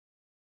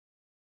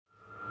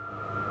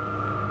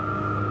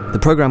The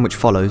programme which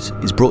follows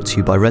is brought to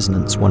you by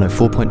Resonance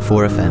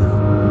 104.4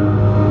 FM.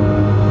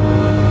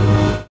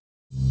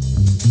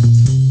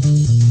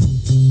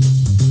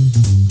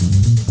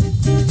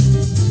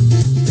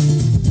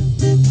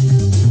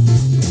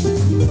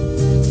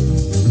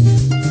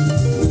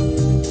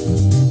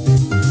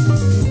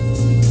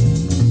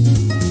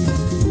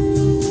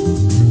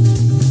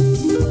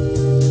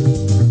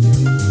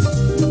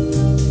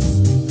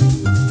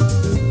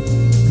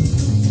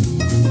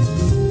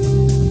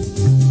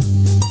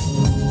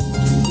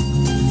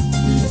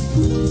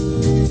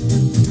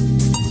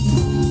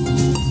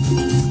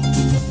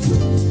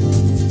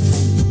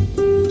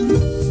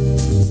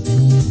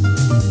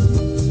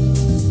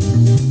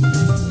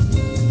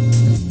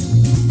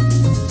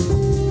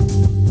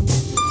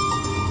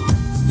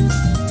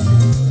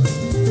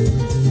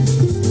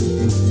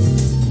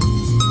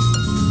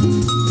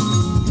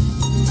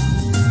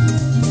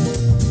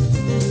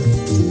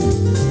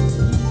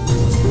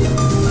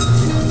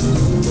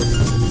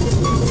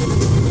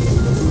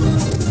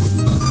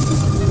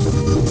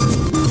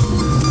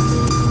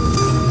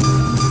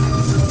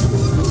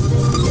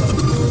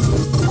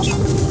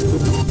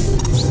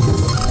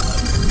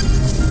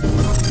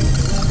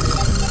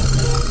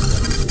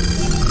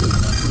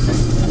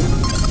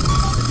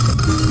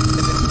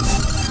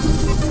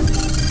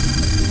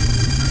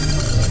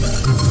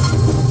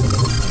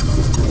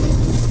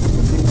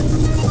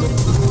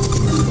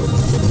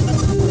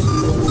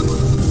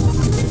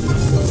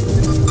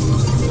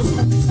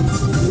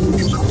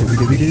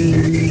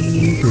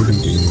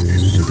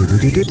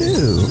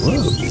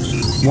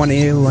 One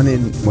ear, one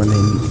in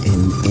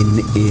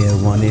ear,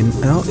 one in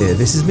out ear.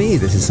 This is me,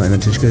 this is Simon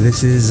Tyszko,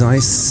 this is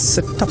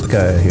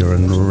Isotopica here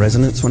on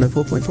Resonance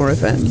 104.4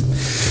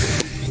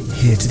 FM.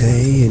 Here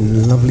today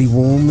in lovely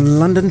warm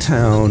London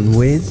town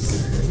with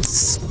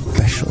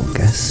special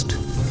guest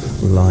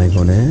live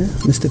on air,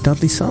 Mr.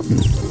 Dudley Sutton.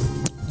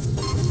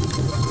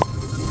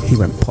 He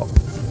went pop.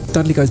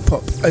 Dudley goes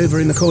pop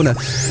over in the corner.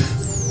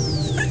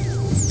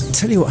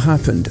 Tell you what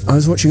happened. I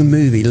was watching a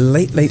movie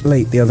late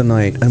the other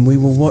night, and we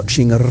were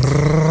watching a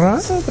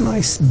rather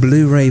nice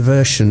Blu-ray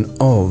version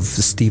of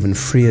Stephen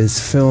Frears'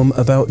 film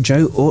about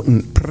Joe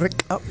Orton,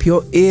 Prick Up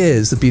Your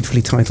Ears, the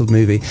beautifully titled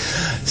movie.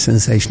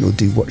 Sensational,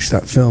 do watch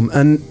that film.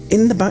 And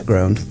in the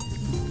background,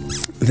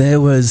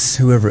 there was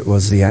whoever it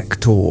was, the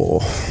actor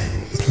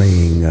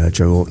playing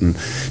Joe Orton,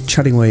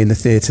 chatting away in the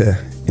theatre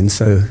in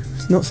Soho.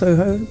 Not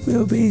Soho,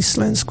 it'll be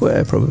Sloane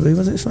Square probably.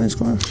 Was it Sloane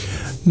Square?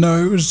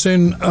 No, it was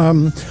in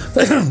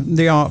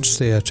the Arts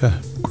Theatre,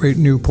 Great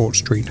Newport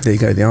Street. There you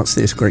go, the Arts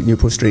Theatre, Great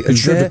Newport Street. It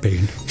should have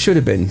been. Should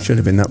have been.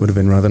 That would have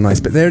been rather nice.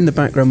 But there in the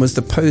background was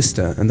the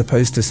poster, and the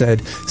poster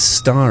said,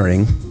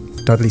 starring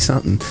Dudley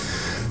Sutton.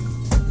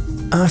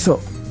 And I thought,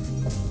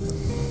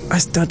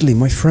 that's Dudley,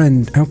 my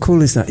friend. How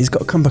cool is that? He's got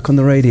to come back on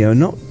the radio and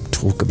not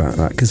talk about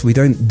that, because we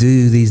don't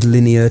do these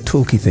linear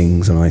talky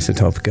things on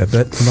Isotopica.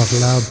 But I'm not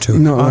allowed to.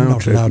 I'm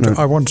not allowed to.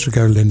 I wanted to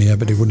go linear,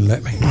 but he wouldn't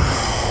let me.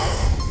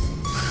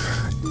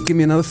 Give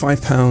me another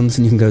 £5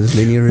 and you can go as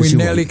linear as you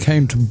want. We nearly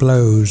came to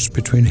blows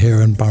between here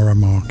and Borough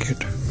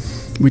Market.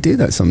 We do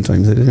that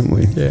sometimes, didn't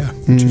we? Yeah,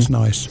 which is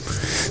nice.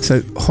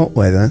 So, hot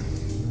weather.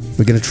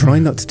 We're going to try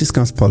not to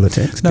discuss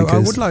politics. No, I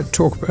would like to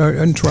talk,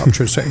 interrupt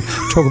you a second,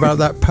 talk about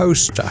that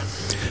poster.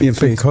 Yeah,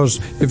 because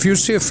if you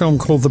see a film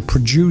called The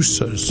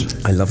Producers...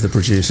 I love The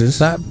Producers.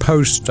 That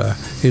poster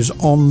is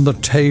on the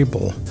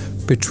table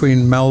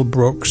between Mel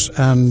Brooks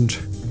and...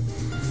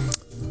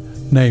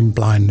 Name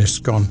blindness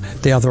gone.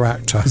 The other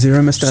actor,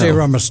 Zero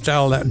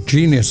Mostel, that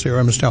genius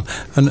Zero Mostel,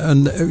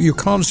 and you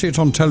can't see it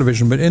on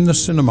television, but in the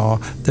cinema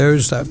there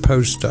is that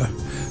poster.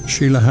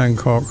 Sheila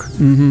Hancock,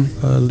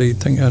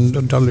 lead thing,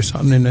 and Dudley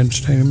Sutton in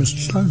Entertaining Mr.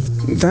 Sloane.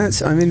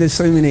 There's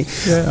so many.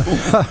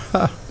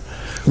 Yeah.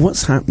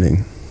 What's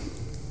happening?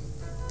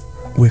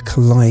 We're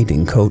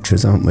colliding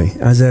cultures, aren't we?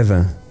 As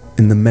ever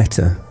in the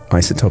meta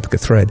Isotopica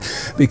thread,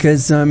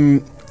 because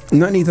not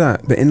only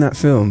that, but in that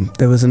film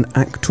there was an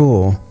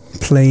actor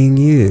playing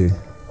you.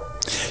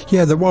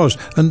 Yeah, there was.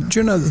 And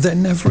do you know, they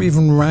never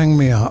even rang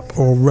me up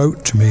or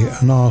wrote to me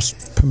and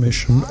asked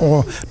permission,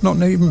 or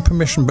not even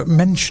permission, but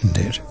mentioned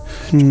it.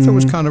 I thought it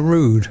was kind of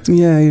rude.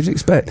 Yeah, you'd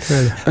expect.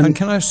 Really. And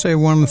can I say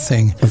one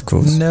thing? Of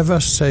course.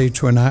 Never say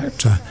to an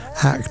actor,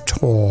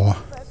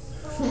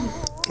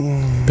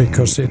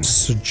 because it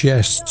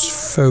suggests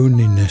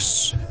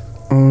phoniness.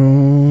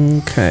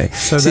 Okay.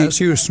 So that's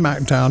you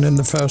smack down in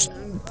the first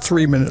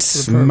 3 minutes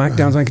of the program.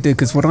 Smackdowns I could do,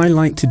 because what I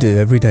like to do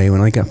every day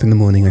when I get up in the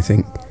morning, I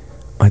think,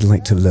 I'd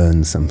like to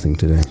learn something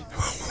today.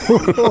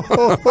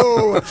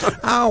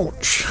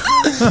 Ouch.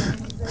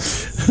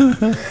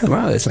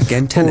 Wow, it's like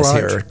game of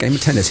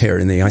tennis here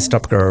in the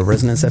Isotopica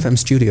Resonance FM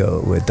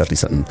studio with Dudley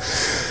Sutton.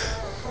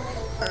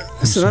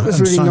 So that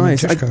was really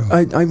nice.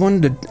 I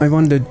wondered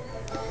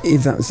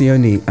if that was the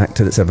only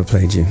actor that's ever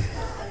played you.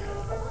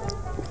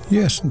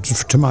 Yes,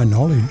 to my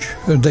knowledge.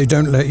 They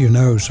don't let you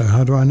know, so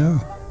how do I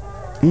know?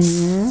 I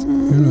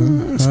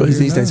suppose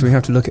these days we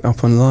have to look it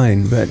up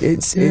online, but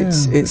it's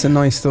a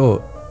nice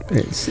thought.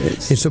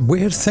 It's a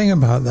weird thing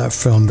about that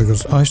film,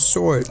 because I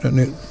saw it and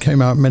it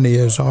came out many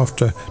years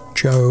after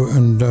Joe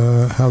and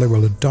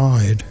Halliwell had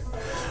died.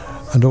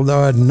 And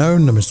although I'd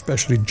known them,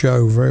 especially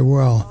Joe, very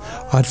well,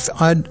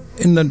 I'd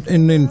in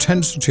the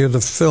intensity of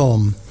the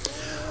film,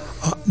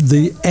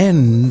 the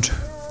end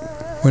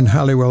when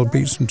Halliwell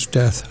beats him to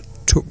death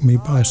took me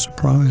by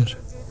surprise.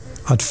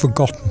 I'd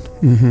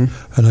forgotten,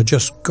 and I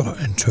just got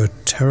into a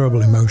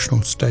terrible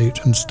emotional state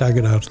and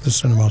staggered out of the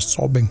cinema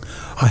sobbing.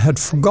 I had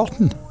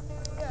forgotten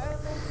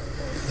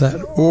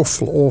that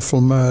awful,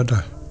 awful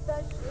murder.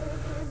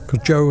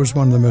 Because Joe was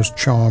one of the most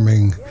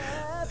charming,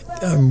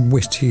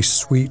 witty,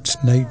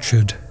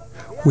 sweet-natured,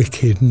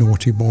 wicked,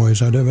 naughty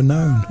boys I'd ever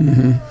known.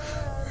 You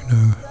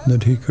know,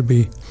 that he could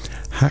be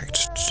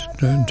hacked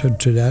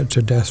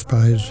to death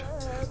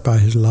by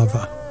his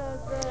lover.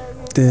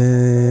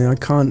 I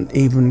can't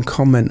even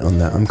comment on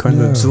that. I'm kind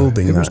of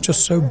absorbing that. It was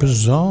just so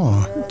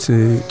bizarre.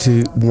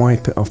 To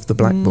wipe it off the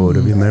blackboard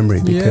of your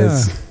memory,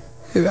 because...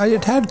 Yeah.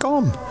 It had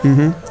gone.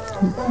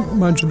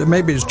 Mind you,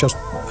 maybe it's just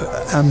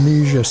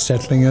amnesia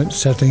settling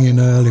in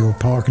early, or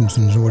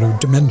Parkinson's or whatever,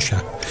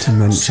 dementia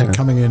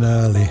coming in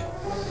early.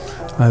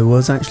 I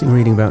was actually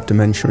reading about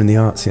dementia in the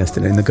arts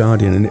yesterday in The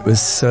Guardian, and it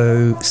was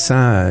so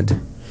sad.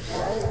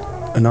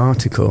 An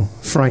article,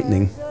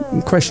 frightening,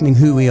 questioning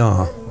who we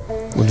are.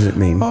 What does it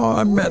mean? Oh,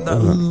 I met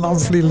that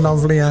lovely,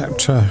 lovely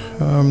actor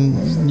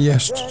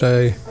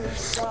yesterday.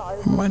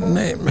 My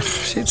name,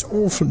 it's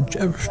awful.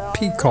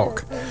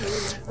 Peacock.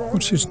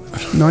 What's his...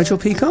 Nigel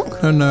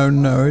Peacock?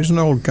 No, he's an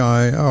old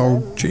guy.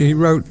 Oh, he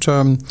wrote...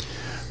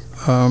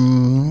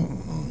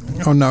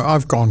 oh no,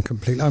 I've gone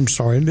completely. I'm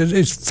sorry.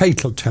 It's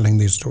fatal telling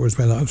these stories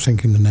without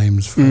thinking the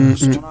names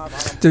first.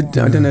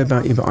 I don't know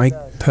about you, but I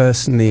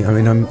personally, I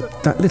mean, I'm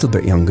that little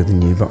bit younger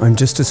than you, but I'm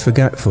just as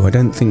forgetful. I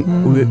don't think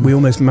we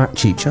almost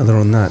match each other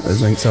on that,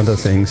 amongst other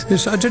things.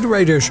 Yes, I did a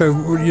radio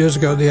show years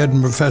ago at the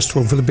Edinburgh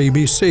Festival for the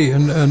BBC,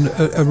 and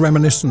a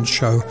reminiscence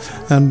show,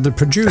 and the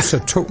producer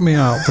took me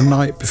out the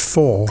night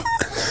before,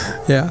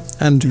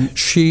 and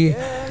she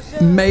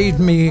made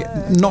me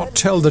not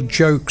tell the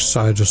joke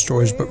side of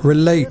stories, but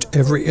relate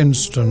every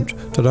incident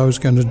that I was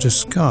going to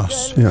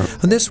discuss. Yeah.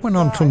 And this went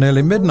on till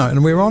nearly midnight,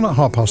 and we were on at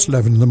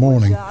 11:30 in the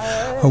morning.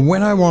 And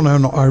when I went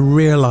on, I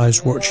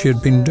realised what she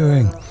had been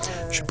doing.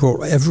 She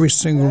brought every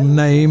single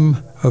name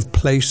of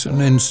place and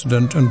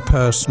incident and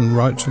person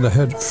right to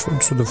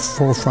the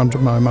forefront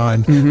of my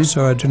mind,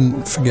 so I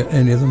didn't forget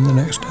any of them the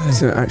next day.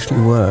 So it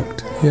actually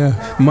worked. Yeah.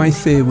 My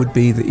fear would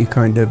be that you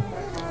kind of,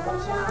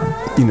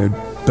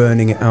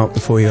 burning it out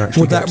before you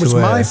actually get to that was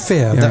air. my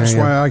fear. That's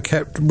why I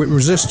kept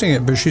resisting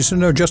it. But she said,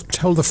 no, just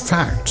tell the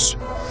facts.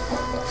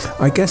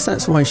 I guess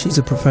that's why she's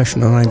a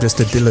professional and I'm just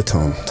a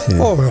dilettante.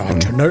 Oh, I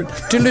don't know.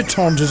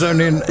 Dilettante is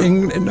only in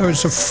English. No,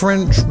 it's a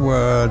French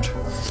word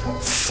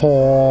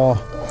for...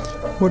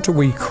 What do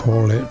we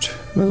call it?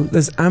 Well,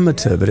 there's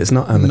amateur, but it's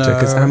not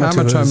amateur. No,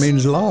 amateur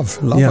means love.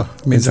 Lover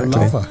means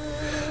exactly. a lover.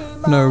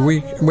 No,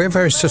 we're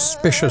very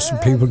suspicious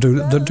of people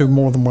that do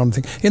more than one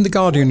thing. In The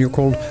Guardian, you're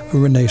called a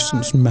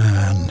Renaissance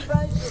man.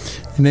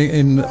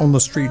 On the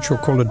street, you're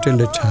called a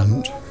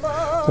dilettante.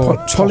 Or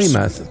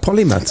polymath.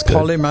 Polymath's good.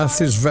 Polymath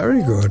is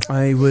very good.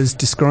 I was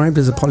described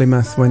as a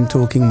polymath when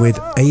talking with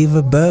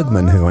Ava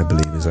Bergman, who I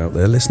believe is out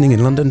there listening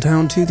in London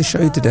town to the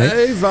show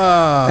today.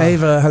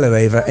 Ava, hello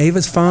Ava.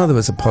 Ava's father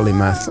was a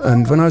polymath,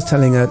 and when I was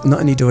telling her, not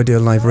only do I do a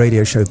live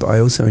radio show, but I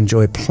also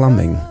enjoy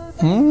plumbing,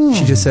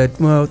 she just said,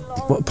 well,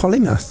 what a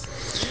polymath?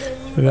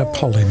 They're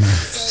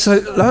polymaths. So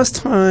last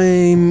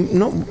time,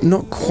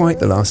 not quite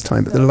the last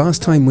time, but the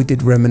last time we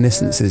did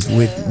reminiscences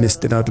with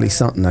Mr. Dudley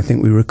Sutton, I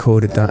think we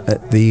recorded that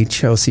at the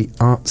Chelsea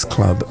Arts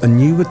Club, and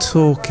you were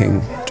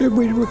talking... Did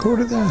we record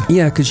it there?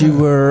 Yeah, because you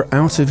were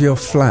out of your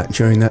flat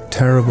during that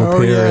terrible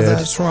period. Oh, yeah,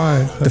 that's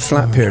right. The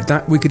flat period.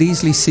 That we could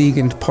easily segue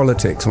into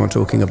politics when we're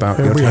talking about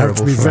your terrible flat. We have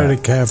to be very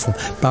careful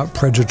about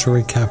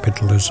predatory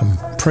capitalism.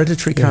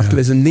 Predatory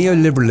capitalism,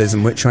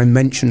 neoliberalism, which I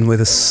mention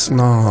with a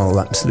snarl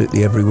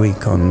absolutely every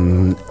week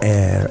on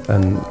air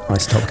and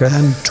Ice Topco.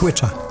 And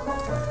Twitter.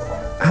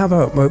 How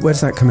about, where does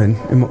that come in?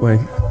 In what way?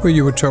 Well,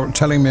 you were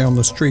telling me on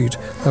the street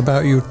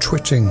about you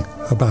twitting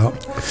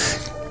about...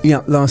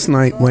 Yeah, last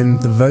night when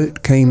the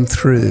vote came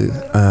through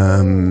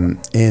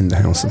in the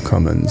House of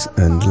Commons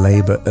and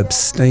Labour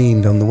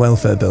abstained on the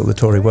welfare bill, the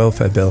Tory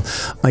welfare bill,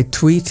 I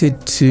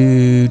tweeted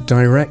to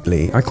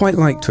directly. I quite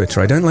like Twitter.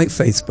 I don't like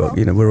Facebook.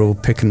 We're all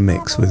pick and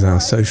mix with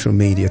our social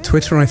media.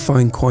 Twitter I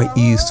find quite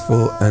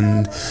useful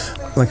and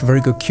like a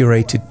very good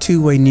curated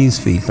two-way news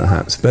feed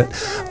perhaps, but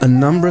a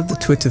number of the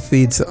Twitter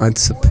feeds that I'd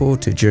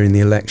supported during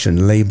the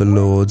election, Labour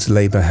Lords,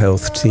 Labour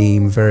Health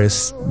Team,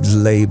 various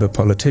Labour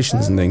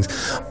politicians and things,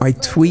 I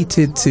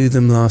tweeted to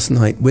them last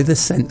night with a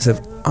sense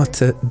of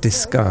utter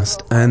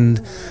disgust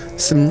and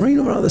some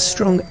really rather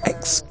strong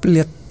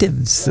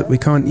expletives that we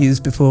can't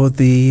use before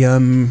the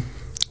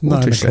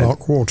 9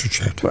 o'clock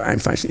watershed. Well, in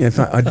fact,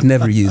 I'd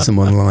never use them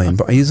online,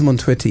 but I used them on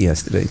Twitter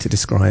yesterday to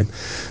describe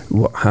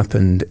what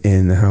happened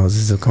in the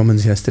Houses of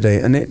Commons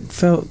yesterday, and it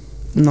felt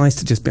nice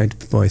to just be able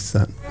to voice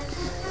that.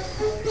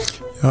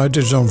 I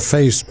did it on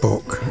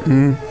Facebook.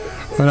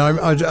 And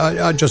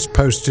I just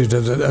posted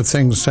a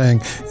thing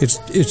saying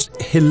it's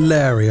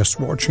hilarious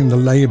watching the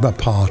Labour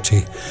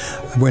Party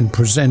when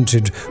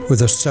presented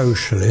with a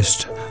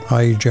socialist,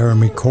 i.e.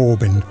 Jeremy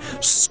Corbyn,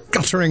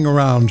 scuttering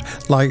around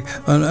like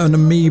an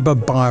amoeba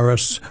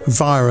virus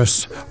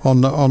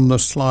on the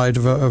slide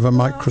of a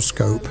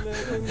microscope.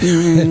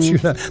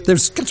 They're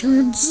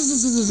scuttering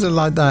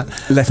like that,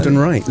 left and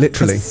right,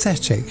 literally.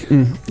 Pathetic.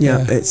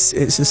 Yeah, it's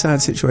a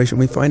sad situation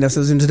we find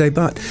ourselves in today.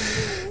 But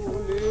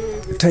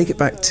take it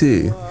back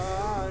to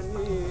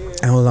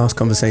our last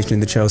conversation in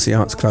the Chelsea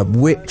Arts Club,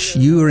 which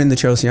you were in the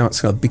Chelsea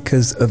Arts Club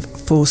because of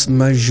force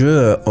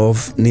majeure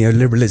of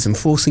neoliberalism,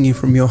 forcing you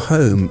from your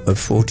home of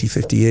 40,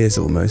 50 years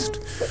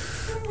almost.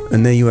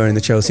 And there you were in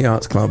the Chelsea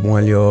Arts Club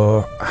while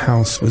your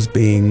house was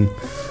being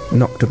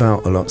knocked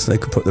about a lot so they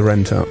could put the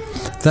rent up.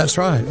 That's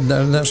right.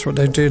 That's what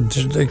they did.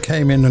 They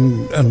came in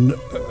and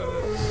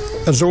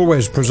as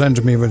always,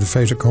 presented me with a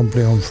fait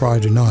accompli on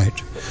Friday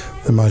night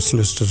when my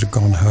solicitors had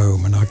gone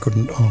home and I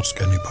couldn't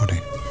ask anybody.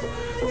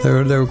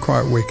 They were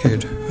quite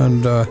wicked,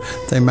 and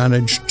they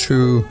managed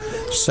to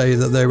say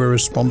that they were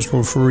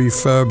responsible for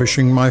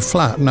refurbishing my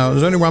flat. Now,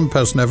 there's only one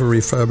person ever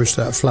refurbished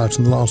that flat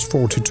in the last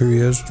 42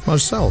 years,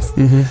 myself.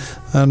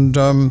 And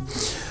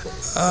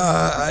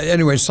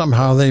anyway,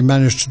 somehow they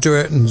managed to do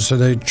it, and so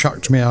they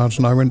chucked me out,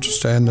 and I went to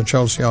stay in the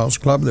Chelsea Arts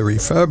Club. They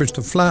refurbished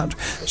the flat,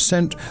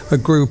 sent a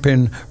group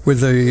in with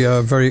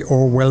the very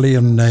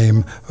Orwellian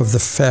name of the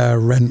Fair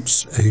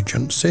Rents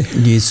Agency.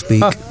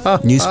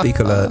 Newspeak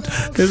alert.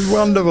 It's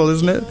wonderful,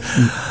 isn't it?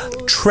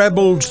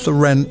 Trebled the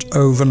rent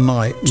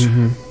overnight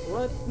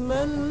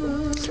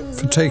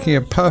for taking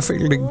a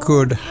perfectly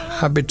good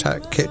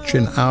Habitat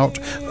kitchen out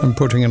and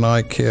putting an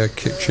IKEA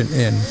kitchen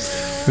in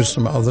with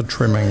some other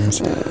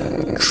trimmings.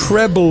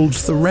 Trebled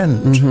the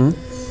rent.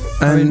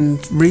 And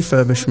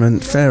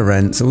refurbishment, fair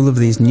rents, all of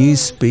these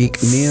newspeak,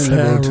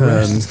 neoliberal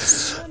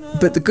terms.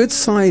 But the good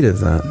side of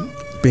that,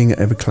 being at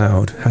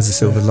Evercloud has a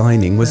silver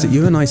lining, was that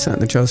you and I sat in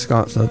the Chelsea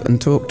Arts Club and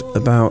talked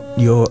about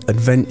your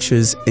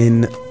adventures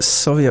in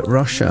Soviet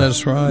Russia.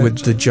 That's right. With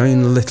the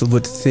Joan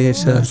Littlewood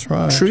Theatre. That's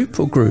right. Troupe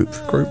or group?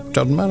 Group,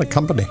 doesn't matter,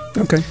 company.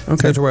 Okay.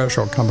 Theatre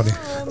Workshop Company.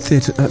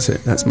 Theatre, that's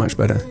it, that's much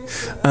better.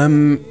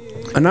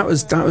 And that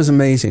was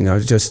amazing. I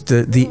was just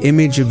the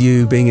image of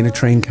you being in a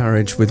train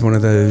carriage with one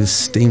of those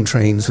steam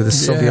trains with the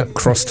Soviet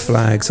crossed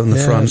flags on the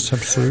front,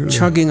 absolutely,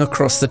 chugging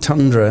across the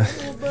tundra.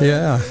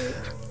 Yeah,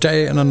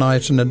 day and a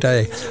night and a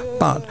day.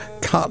 But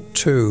cut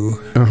to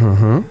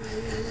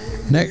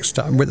next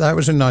time. That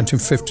was in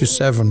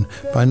 1957.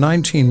 By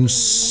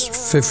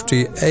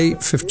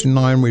 1958,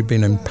 59, we'd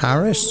been in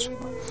Paris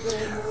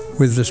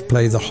with this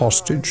play, The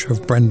Hostage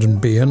of Brendan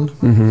Behan.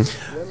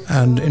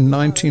 And in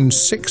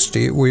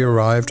 1960, we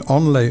arrived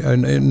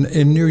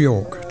in New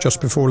York,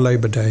 just before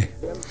Labor Day,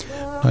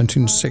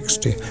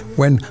 1960,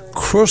 when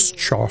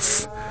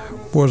Khrushchev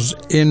was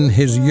in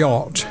his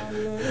yacht,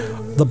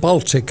 the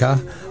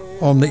Baltica,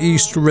 on the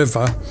East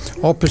River,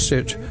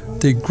 opposite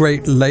the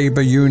great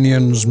labour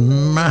union's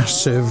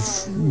massive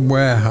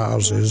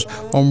warehouses,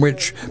 on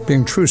which,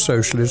 being true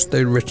socialists,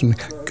 they'd written,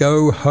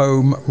 "Go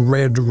home,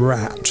 Red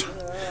Rat,"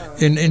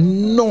 in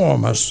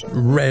enormous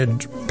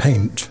red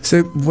paint.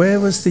 So where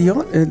was the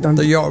yacht?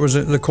 The yacht was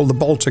called the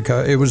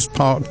Baltica. It was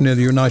parked near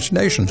the United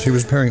Nations. He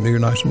was appearing at the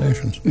United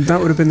Nations.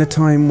 That would have been the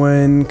time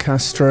when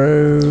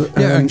Castro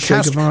and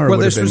Che Guevara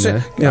would have been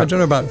there. I don't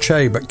know about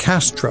Che, but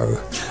Castro.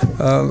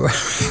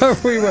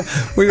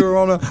 we were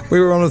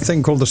on a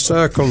thing called the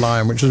Circle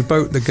Line, which is a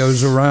boat that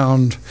goes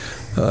around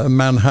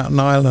Manhattan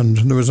Island.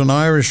 There was an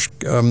Irish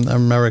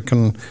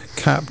American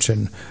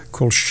captain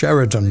called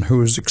Sheridan, who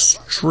was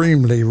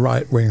extremely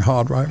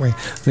hard right-wing,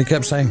 and he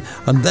kept saying,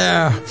 and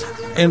there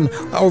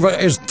over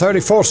is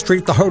 34th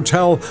Street, the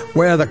hotel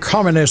where the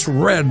communist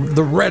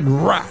the Red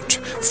Rat,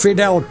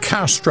 Fidel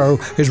Castro,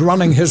 is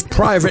running his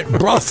private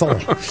brothel.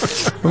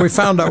 And we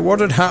found out what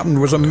had happened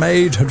was a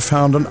maid had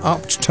found an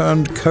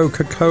upturned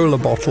Coca-Cola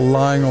bottle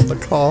lying on the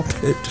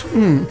carpet.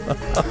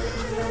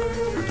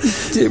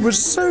 It was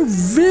so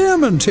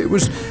vehement.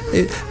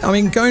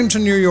 Going to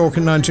New York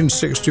in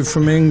 1960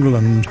 from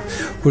England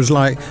was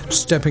like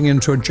stepping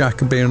into a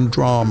Jacobean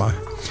drama.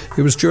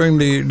 It was during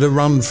the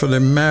run for the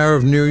mayor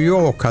of New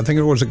York. I think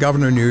it was the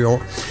governor of New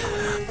York.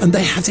 And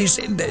they had these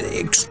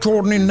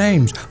extraordinary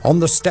names. On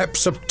the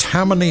steps of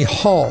Tammany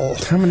Hall.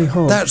 Tammany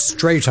Hall. That's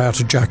straight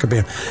out of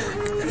Jacobean.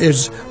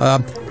 Is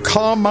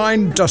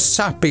Carmine de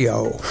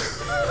Sapio.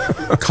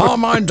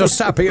 Carmine de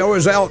Sapio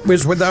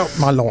is without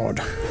my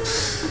lord.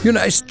 You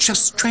know, it's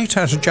just straight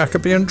out of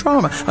Jacobean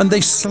drama. And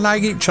they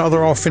slag each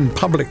other off in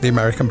public, the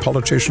American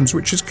politicians,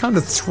 which is kind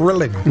of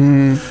thrilling.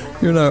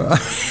 You know,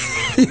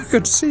 you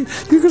could see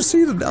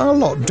our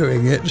lot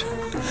doing it.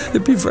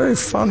 It'd be very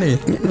funny.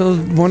 Well,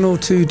 one or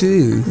two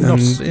do,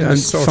 and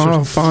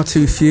far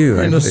too few.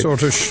 In a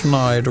sort of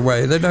schneid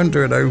way. They don't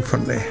do it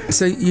openly.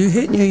 So you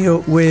hit New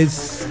York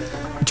with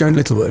Joan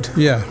Littlewood.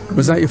 Yeah.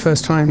 Was that your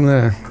first time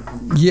there?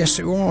 Yes,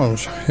 it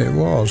was. It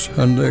was.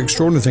 And the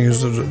extraordinary thing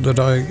is that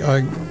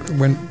I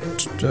went,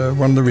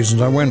 one of the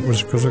reasons I went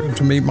was because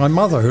to meet my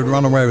mother, who'd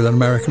run away with an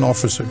American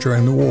officer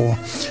during the war.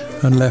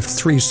 and left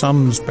 3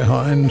 sons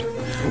behind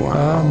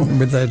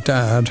with their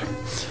dad.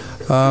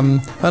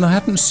 And I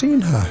hadn't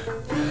seen her.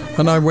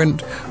 And I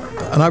went,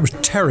 and I was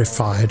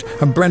terrified.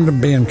 And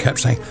Brendan Behan kept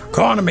saying,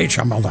 "Go on and meet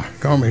your mother.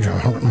 Go and meet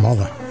your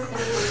mother."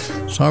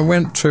 So I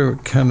went to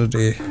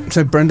Kennedy.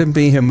 So Brendan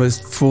Behan was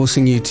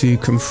forcing you to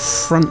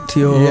confront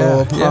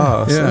your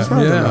past. That's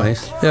rather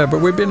nice. Yeah, but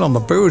we'd been on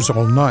the booze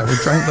all night. We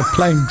drank the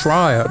plain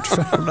dry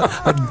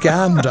at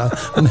Gander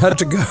and had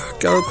to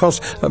go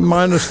across at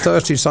minus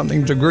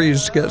 30-something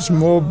degrees to get some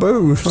more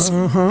booze.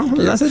 Well,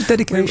 that's a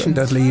dedication,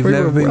 Dudley. You've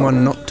never been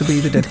one not to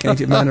be the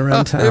dedicated man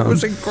around town. It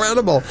was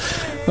incredible.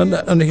 And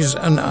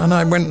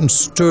I went and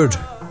stood,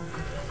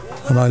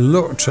 and I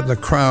looked at the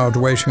crowd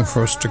waiting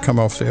for us to come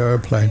off the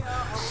airplane.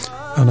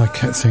 And I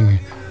kept thinking,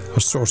 I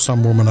saw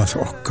some woman, I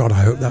thought, oh God,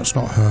 I hope that's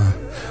not her.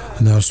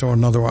 And then I saw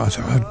another one, I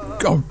thought, oh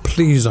God,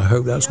 please, I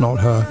hope that's not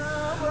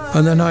her.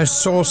 And then I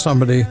saw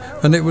somebody,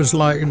 and it was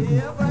like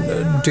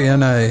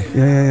DNA.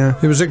 Yeah.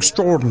 It was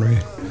extraordinary.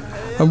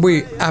 And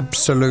we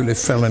absolutely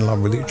fell in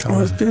love with each other.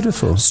 Oh, it's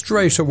beautiful.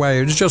 Straight away,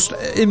 it was just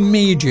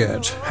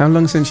immediate. How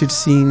long since you'd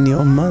seen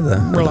your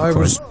mother? Well, I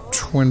was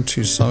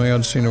 20-something.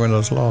 I'd seen her when I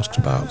was last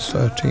about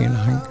 13,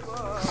 I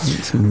think.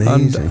 It's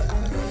amazing.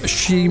 And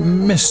she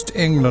missed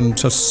England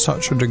to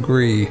such a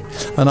degree,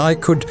 and I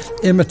could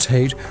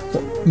imitate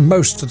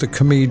most of the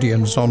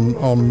comedians on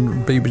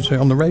BBC,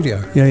 on the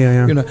radio.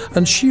 Yeah. You know,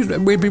 and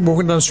we'd be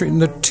walking down the street,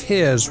 and the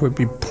tears would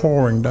be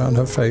pouring down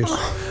her face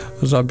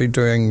as I'd be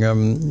doing.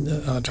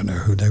 I don't know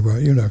who they were.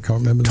 You know, I can't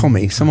remember.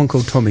 Tommy, someone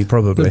called Tommy,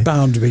 probably. There's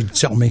bound to be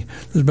Tommy,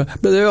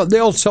 but they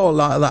all talk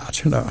like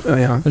that, you know. Oh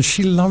yeah. And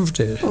she loved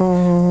it.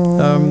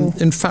 Oh.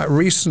 In fact,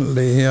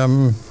 recently.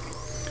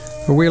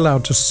 Are we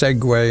allowed to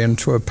segue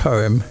into a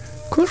poem?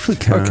 Of course we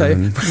can. Okay.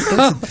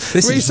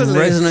 This is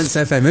Resonance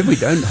FM. If we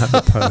don't have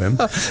a poem.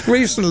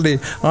 Recently,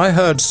 I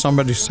heard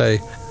somebody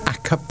say a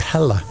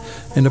cappella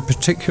in a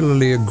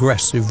particularly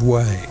aggressive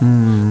way.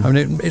 I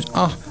mean, it's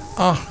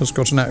has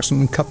got an accent,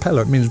 and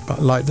capella, it means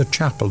like the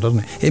chapel, doesn't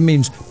it? It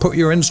means put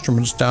your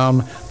instruments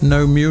down,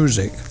 no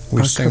music.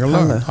 We sing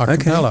along. A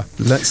cappella.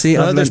 Okay. Let's see.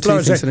 I've learned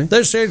 2 things today.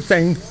 This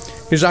thing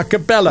is a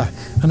cappella.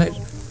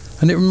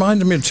 And it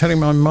reminded me of telling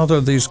my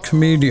mother these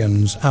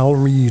comedians. Al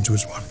Reed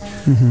was one.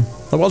 Mm-hmm.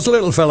 There was a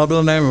little fella by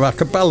the name of a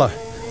cappella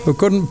who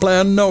couldn't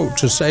play a note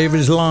to save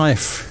his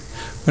life.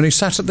 When he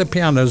sat at the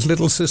piano, his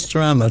little sister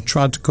Anna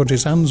tried to cut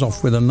his hands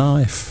off with a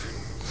knife.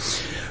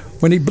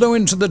 When he blew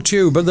into the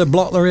tuba, they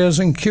blocked their ears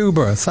in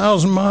Cuba,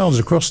 1,000 miles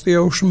across the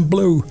ocean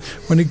blue.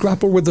 When he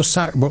grappled with the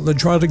sackbut, they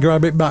tried to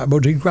grab it back,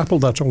 but he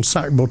grappled that old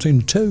sackbut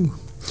in 2.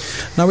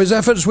 Now his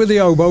efforts with the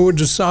oboe were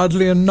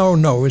decidedly a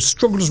no-no. His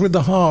struggles with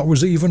the harp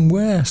was even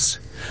worse.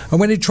 And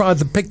when he tried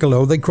the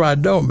piccolo, they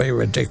cried, "Don't be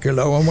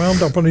ridiculous," and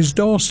wound up on his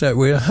doorstep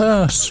with a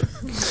hearse.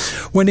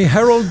 When he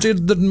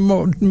heralded the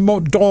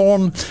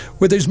dawn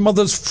with his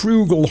mother's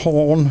frugal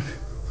horn,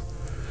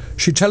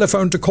 she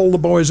telephoned to call the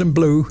boys in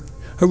blue,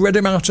 who read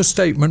him out a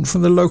statement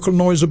from the local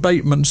noise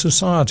abatement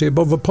society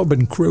above a pub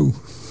in Crewe.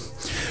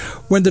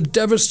 When the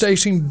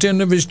devastating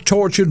din of his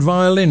tortured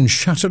violin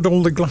shattered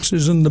all the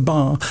glasses in the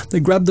bar, they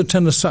grabbed the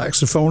tenor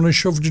saxophone and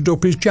shoved it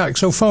up his jack.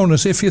 So phone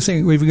us if you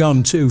think we've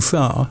gone too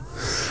far.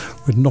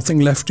 With nothing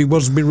left, he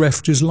was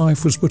bereft, his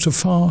life was but a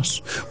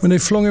farce. When they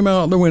flung him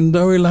out the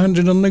window, he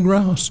landed on the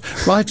grass,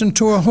 right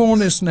into a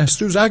hornet's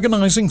nest whose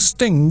agonising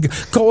sting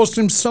caused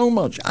him so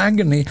much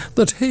agony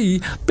that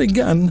he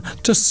began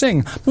to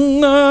sing.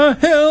 The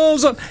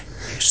hills and...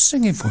 His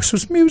singing voice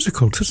was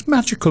musical, 'twas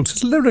magical,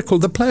 'twas lyrical.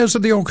 The players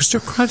of the orchestra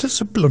cried,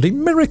 "It's a bloody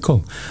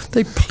miracle."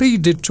 They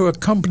pleaded to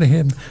accompany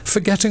him,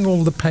 forgetting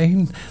all the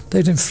pain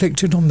they'd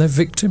inflicted on their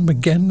victim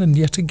again and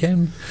yet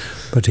again.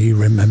 But he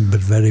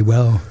remembered very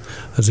well,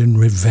 as in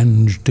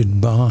revenge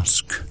did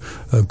bask.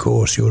 "Of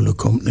course you'll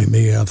accompany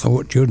me, I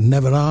thought you'd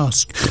never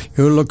ask.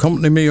 You'll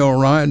accompany me all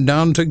right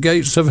down to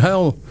gates of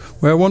hell,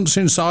 where once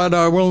inside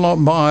I will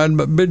not bide,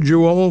 but bid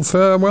you all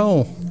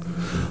farewell."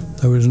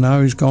 Though as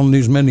now he's gone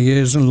these many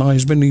years and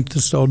lies beneath the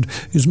sod,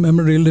 his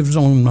memory lives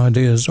on, my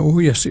dears, oh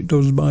yes it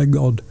does, by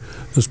God,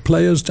 as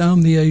players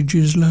down the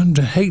ages learn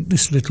to hate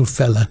this little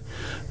fella,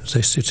 as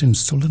they sit in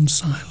sullen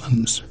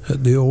silence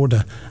at the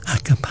order a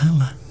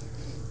cappella.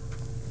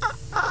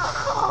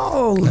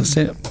 Oh, that's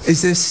it.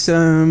 Is this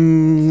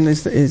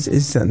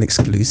is that an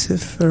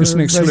exclusive? For it's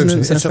an exclusive.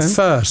 Resonance It's FM? a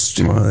first.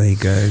 Well, there you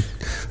go.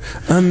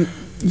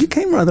 You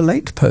came rather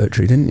late to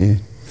poetry, didn't you?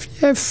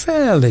 Yeah,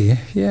 fairly.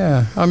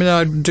 Yeah. I mean,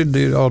 I did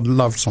the odd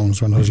love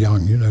songs when I was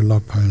young. You know,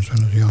 love poems when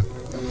I was young.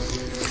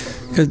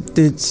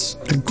 It's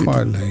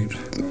quite late.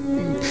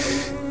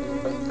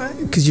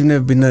 Because you've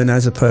never been known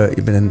as a poet,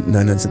 you've been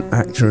known as an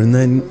actor, and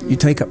then you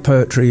take up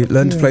poetry,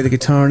 learn to play the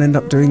guitar, and end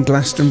up doing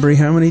Glastonbury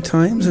how many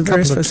times? A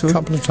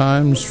couple of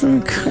times.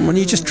 Oh, come on,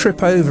 you just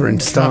trip over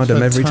into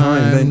stardom every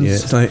time, don't you?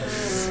 It's like...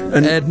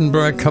 And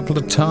Edinburgh a couple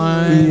of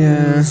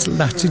times,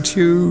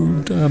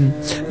 Latitude.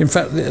 In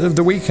fact,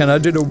 the weekend I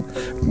did a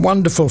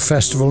wonderful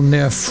festival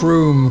near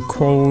Frome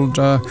called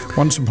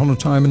Once Upon a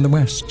Time in the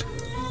West.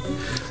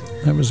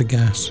 That was a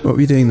gas. What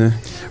were you doing there?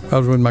 I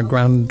was with my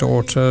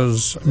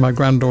granddaughters, my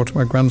granddaughter,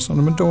 my grandson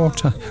and my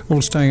daughter,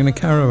 all staying in a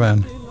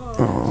caravan.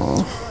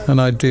 Oh. And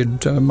I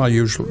did my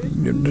usual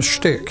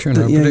shtick, but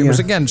it was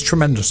against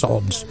tremendous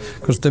odds,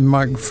 because the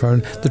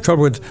microphone, the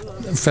trouble with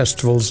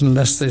festivals,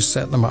 unless they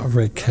set them up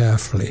very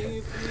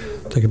carefully,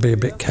 they can be a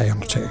bit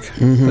chaotic.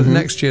 Mm-hmm. But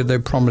next year they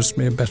promised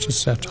me a better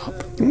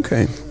setup.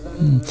 Okay.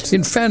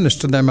 In fairness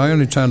to them, I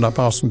only turned up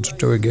asking to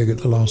do a gig at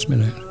the last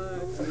minute.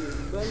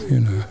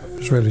 It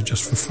was really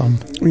just for fun.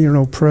 You're an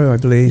old pro, I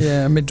believe.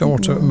 Yeah, my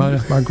daughter,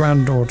 my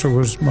granddaughter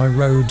was my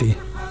roadie.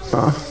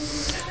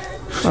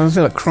 I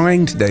feel like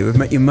crying today. We've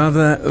met your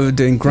mother, we're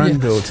doing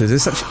granddaughters.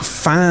 There's such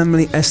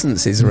family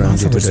essences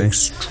around you today. That was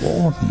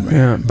extraordinary.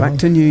 Yeah, back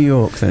to New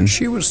York then.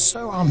 She was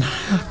so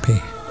unhappy.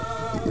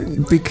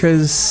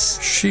 Because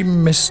she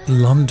missed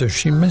London,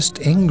 she missed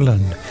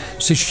England.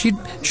 See,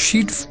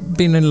 she'd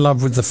been in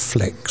love with the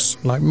flicks,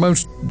 like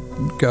most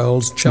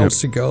girls,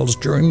 Chelsea girls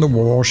during the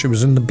war. She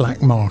was in the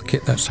black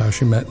market. That's how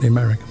she met the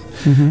American.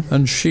 Mm-hmm.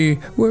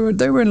 And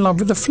they were in love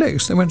with the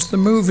flicks. They went to the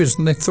movies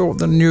and they thought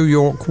that New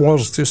York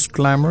was this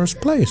glamorous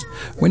place.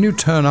 When you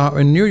turn out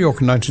in New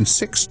York in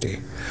 1960,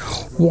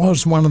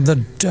 was one of the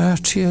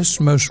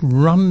dirtiest, most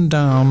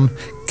run-down,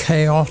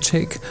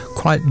 chaotic,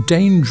 quite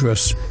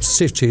dangerous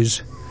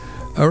cities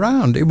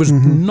around. It was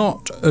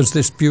not as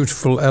this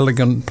beautiful,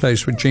 elegant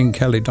place with Gene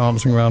Kelly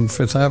dancing around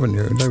Fifth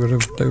Avenue. They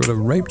would have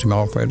raped him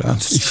halfway down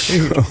the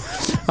street.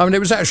 I mean, it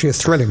was actually a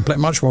thrilling place,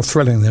 much more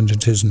thrilling than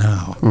it is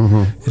now.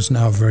 It's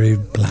now very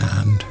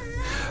bland.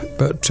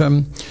 But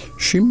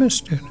she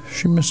missed it.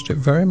 She missed it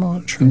very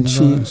much. And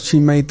she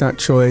made that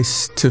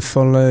choice to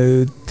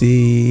follow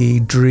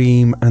the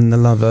dream and the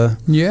lover.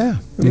 Yeah.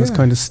 And was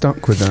kind of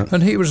stuck with that.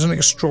 And he was an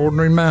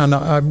extraordinary man.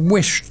 I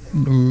wish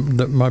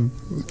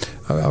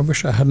I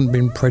wish I hadn't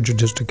been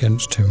prejudiced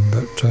against him,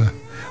 but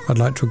I'd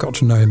like to have got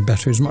to know him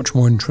better. He's much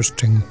more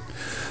interesting.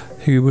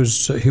 He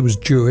was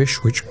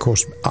Jewish, which of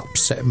course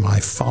upset my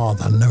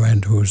father no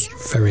end, who was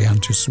very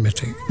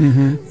anti-Semitic.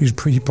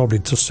 He probably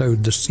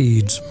sowed the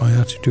seeds, my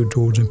attitude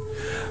towards him.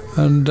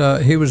 And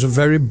he was a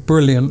very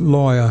brilliant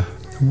lawyer,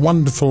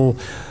 wonderful,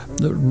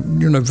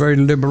 very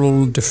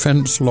liberal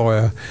defence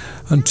lawyer,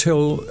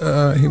 until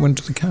he went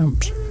to the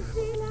camps.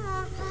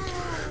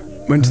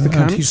 Went to the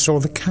camps? And he saw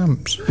the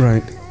camps.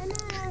 Right.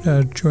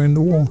 During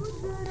the war.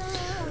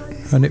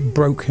 And it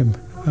broke him,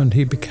 and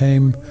he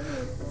became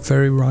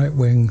very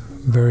right-wing,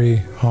 very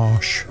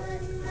harsh.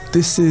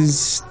 This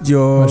is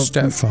my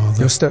stepfather.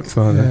 Your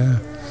stepfather.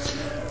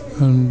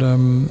 Yeah.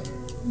 And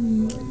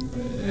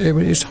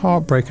it's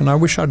heartbreaking. I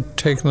wish I'd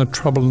taken the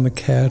trouble and the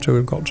care to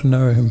have got to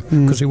know him,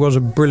 because he was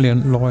a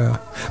brilliant lawyer.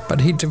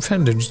 But he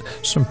defended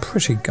some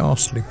pretty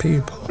ghastly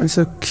people. It's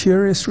a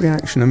curious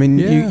reaction. I mean,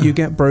 you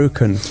get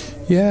broken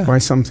by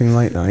something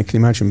like that, I can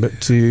imagine.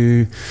 But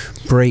to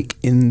break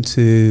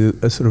into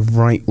a sort of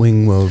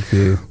right-wing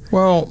worldview...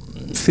 Well...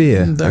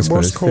 Fear. That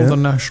was called the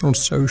National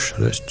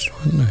Socialists,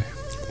 weren't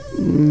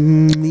they?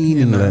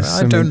 Meaningless.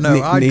 I don't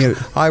know.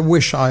 I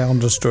wish I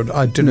understood.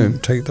 I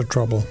didn't take the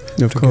trouble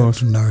to get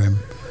to know him.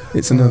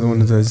 It's another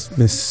one of those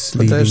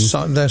misleading...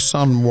 But their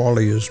son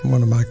Wally is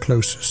one of my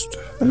closest.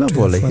 I love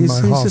Wally. He's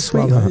a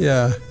sweetheart.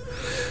 Yeah.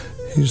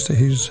 He's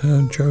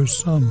Joe's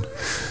son.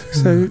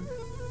 So,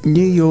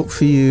 New York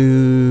for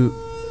you...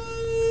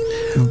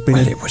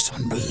 Well, it was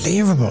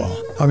unbelievable.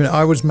 I mean,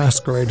 I was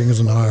masquerading as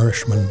an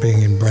Irishman,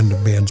 being in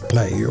Brendan Behan's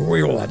play.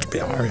 We all had to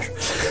be Irish.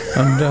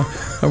 And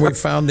we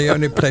found the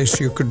only place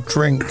you could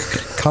drink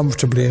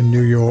comfortably in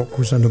New York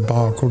was in a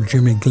bar called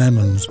Jimmy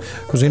Glennon's.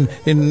 Because in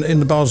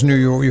the bars in New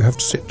York, you have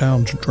to sit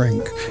down to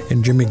drink.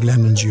 In Jimmy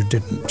Glennon's, you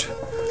didn't.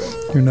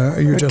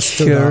 You just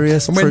stood up.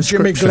 And when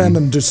Jimmy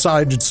Glennon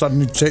decided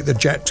suddenly to take the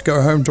jet to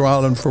go home to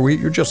Ireland for a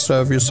week, you just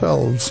serve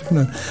yourselves.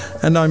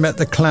 And I met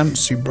the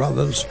Clancy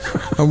brothers,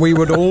 and we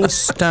would all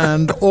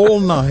stand all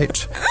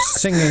night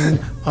singing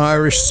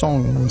Irish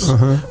songs.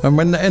 And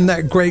when in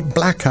that great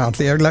blackout,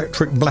 the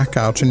electric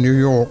blackout in New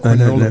York,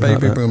 when all the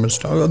baby boomers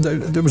started,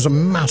 there was a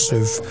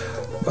massive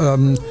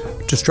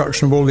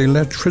destruction of all the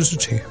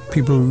electricity.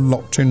 People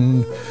locked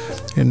in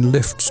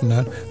lifts and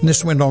that. And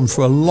this went on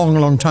for a long,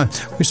 long time.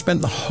 We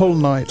spent the whole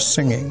night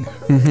singing,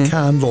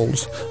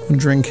 candles and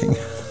drinking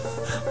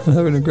and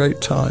having a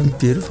great time.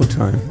 Beautiful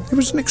time. It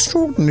was an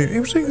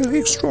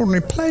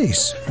extraordinary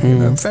place.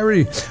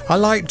 I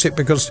liked it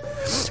because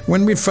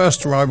when we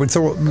first arrived, we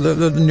thought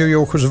that New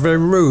York was very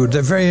rude.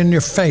 They're very in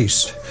your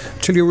face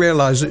till you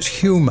realise it's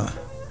humour.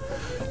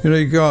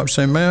 You go up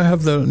saying, "May I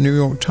have the New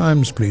York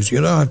Times, please?"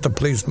 You don't have to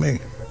please me.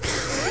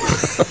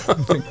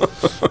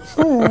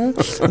 All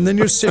right. And then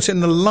you sit in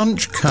the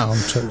lunch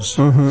counters.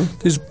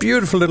 These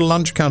beautiful little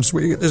lunch counters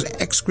where you get this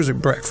exquisite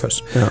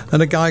breakfast.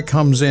 And a guy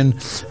comes in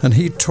and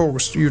you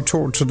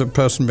talk to the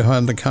person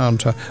behind the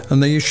counter,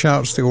 and then he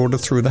shouts the order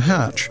through the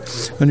hatch.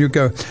 And you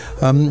go,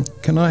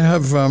 "Can I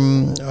have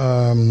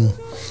a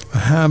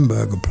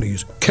hamburger,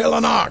 please?" "Kill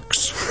an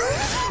ox."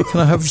 Can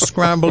I have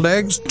scrambled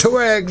eggs? 2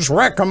 eggs,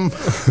 wreck 'em.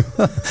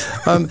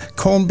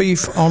 Corned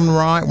beef on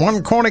rye.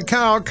 1 corny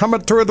cow, come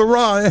at 2 of the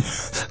rye.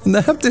 And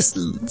they have this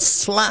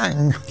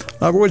slang.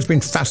 I've always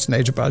been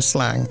fascinated by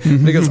slang.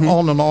 It goes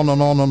on and on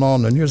and on and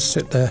on, and you just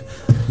sit there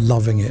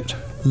loving it.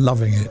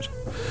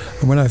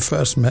 And when I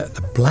first met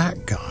the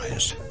black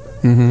guys,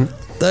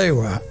 they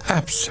were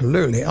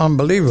absolutely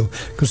unbelievable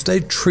because they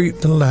treat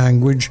the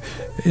language.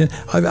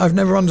 I've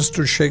never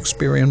understood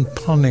Shakespearean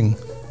punning.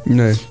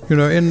 No. You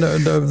know, in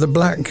the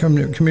black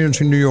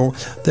community in New York,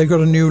 they got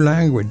a new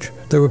language.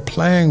 They were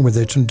playing with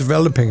it and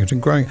developing it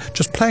and growing,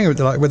 just playing with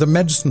it like with a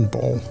medicine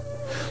ball.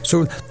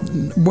 So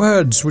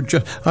words would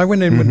just... I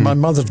went in with my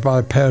mother to buy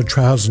a pair of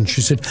trousers and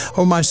she said,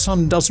 "Oh, my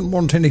son doesn't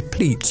want any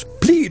pleats."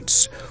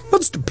 Pleats?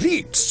 What's the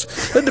pleats?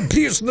 And the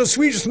pleats and the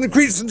sweets and the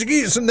creats and the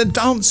geese, and they're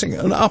dancing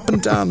and up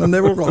and down, and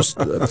they're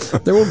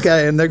all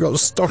gay, and they've got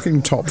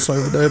stocking tops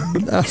over their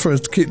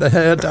afros to keep their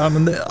hair down,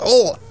 and they're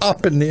all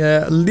up in the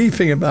air,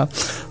 leaping about.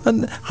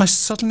 And I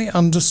suddenly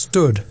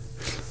understood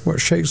what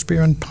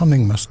Shakespearean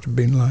punning must have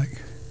been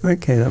like.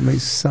 Okay, that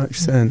makes such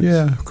sense.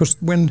 Yeah, because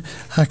when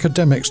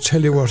academics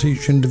tell you what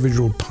each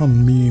individual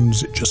pun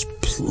means, it just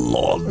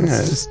plods.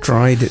 Yeah, it's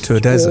dried it to a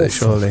desert,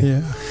 surely.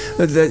 Yeah.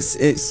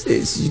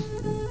 It's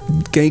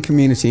gay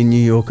community in New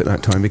York at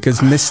that time, because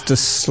Mr.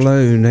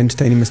 Sloan,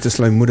 entertaining Mr.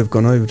 Sloan, would have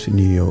gone over to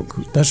New York.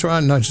 That's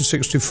right,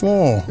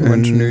 1964,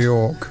 went to New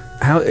York.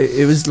 How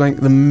it was like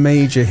the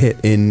major hit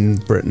in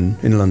Britain,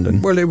 in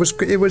London. Well, it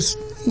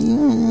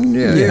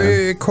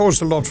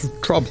caused a lot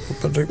of trouble,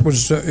 but it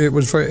was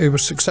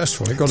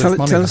successful. It got its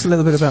money. Tell us a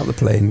little bit about the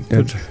play.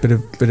 A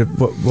bit of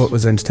what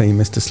was entertaining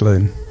Mr.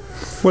 Sloan.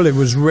 Well, it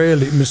was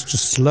really Mr.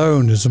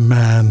 Sloan is a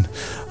man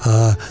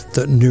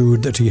that knew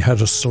that he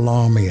had a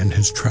salami in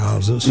his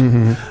trousers,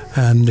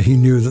 and he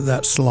knew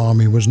that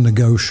salami was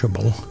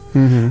negotiable,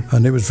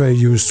 and it was very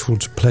useful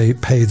to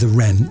pay the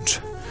rent.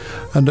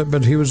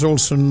 But he was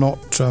also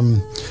not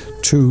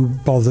too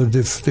bothered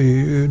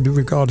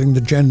regarding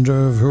the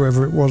gender of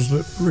whoever it was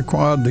that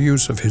required the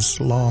use of his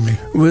salami.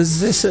 Was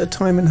this a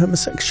time when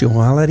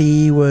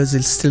homosexuality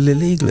was still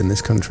illegal in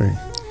this country?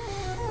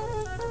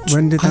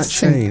 When did that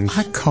change?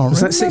 I can't remember. Was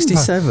that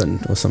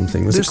 67 or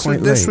something? Was it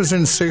quite late? This was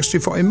in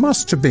 64. It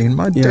must have been.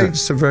 My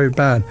dates are very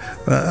bad.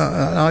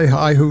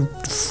 I who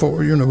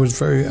was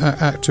very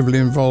actively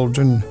involved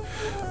in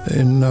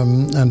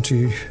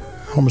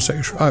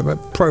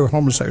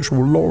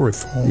pro-homosexual law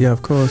reform. Yeah,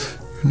 of course.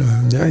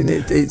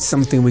 It's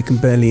something we can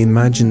barely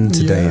imagine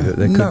today that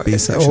there could be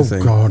such a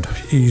thing. Oh God,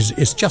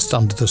 it's just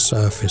under the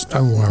surface.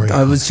 Don't worry.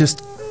 I was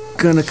just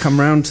going to come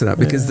round to that,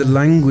 because the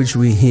language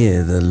we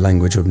hear, the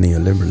language of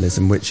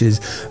neoliberalism, which is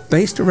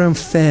based around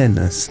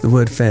fairness, the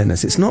word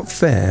fairness. It's not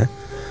fair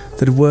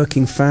that a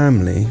working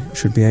family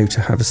should be able to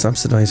have a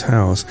subsidised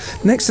house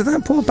next to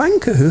that poor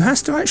banker who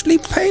has to actually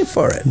pay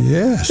for it.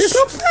 Yes. It's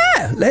not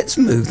fair. Let's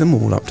move them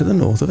all up to the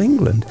north of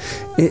England.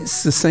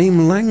 It's the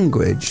same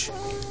language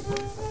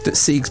that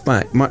seeks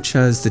back, much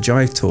as the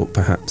jive talk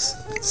perhaps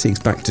seeks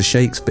back to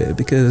Shakespeare,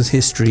 because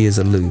history is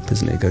a loop,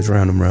 isn't it? It goes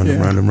round and round and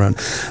round and round.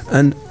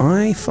 And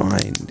I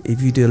find,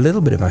 if you do a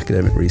little bit of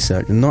academic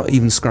research and not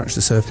even scratch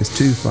the surface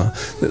too far,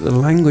 that the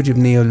language of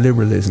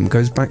neoliberalism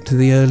goes back to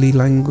the early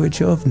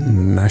language of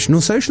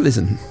National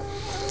Socialism.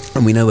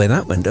 And we know where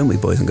that went, don't we,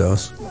 boys and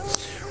girls?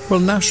 Well,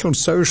 National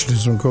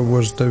Socialism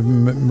was the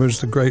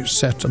great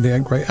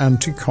the great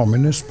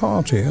anti-communist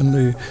party, and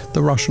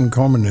the Russian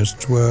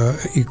communists were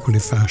equally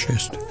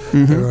fascist.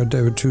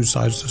 They were two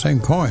sides of the same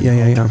coin.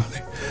 Yeah.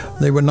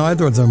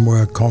 Neither of them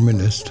were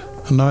communist,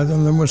 and neither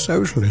of them were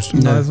socialist.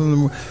 And neither of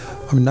them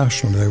were,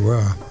 national they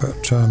were,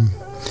 but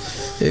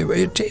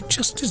it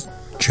just is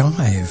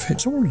jive.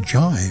 It's all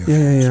jive.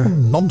 It's all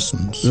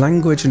nonsense.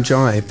 Language and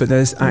jive, but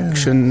there's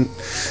action.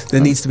 There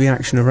needs to be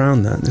action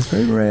around that. It's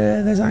very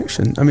rare there's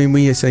action. I mean,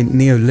 when you say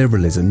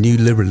neoliberalism,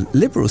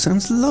 liberal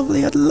sounds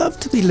lovely. I'd love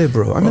to be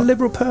liberal. I'm a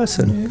liberal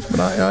person. But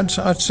I'd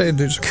say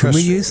that Can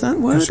we use that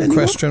word? It's a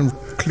question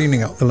of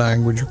cleaning up the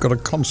language. You've got to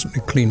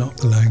constantly clean up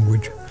the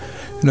language.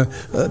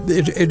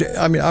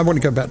 I want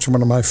to go back to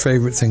one of my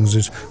favourite things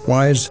is,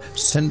 why does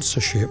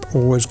censorship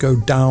always go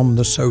down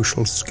the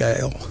social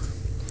scale?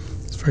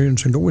 Very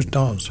interesting. It always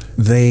does.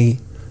 The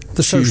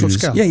social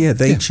scale.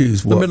 They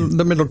choose what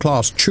the middle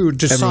class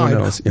decide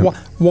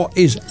what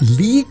is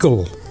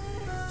legal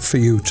for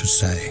you to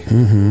say.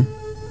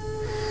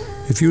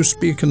 If you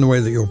speak in the way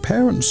that your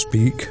parents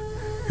speak,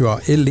 you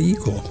are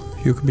illegal.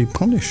 You can be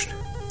punished.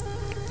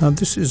 Now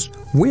this is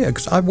weird,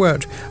 because I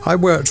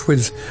worked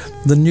with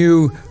the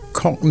new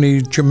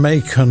Cockney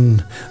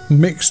Jamaican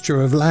mixture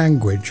of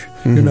language.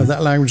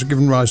 That language has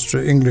given rise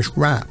to English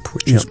rap,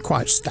 which is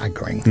quite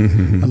staggering.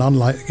 And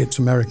unlike its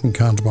American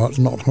counterpart, it's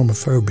not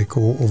homophobic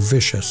or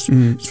vicious.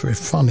 It's very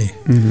funny.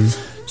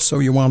 So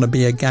you want to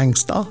be a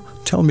gangster?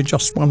 Tell me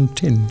just one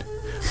thing.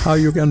 How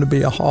you going to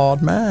be a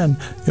hard man?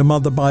 Your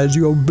mother buys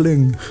your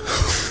bling.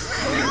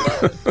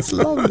 It's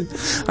lovely.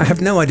 I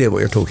have no idea what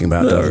you're talking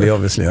about, Dudley,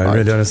 obviously. I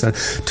really don't understand.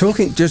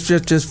 Talking, just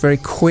very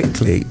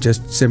quickly,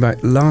 just say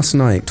about last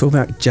night, talk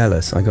about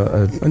jealous. I got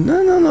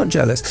not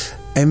jealous.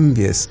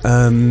 envious.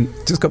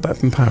 Just got back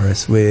from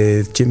Paris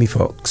with Jimmy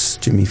Fox,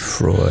 Jimmy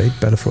Freud,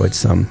 Bella Freud's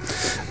son,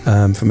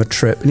 from a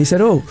trip, and he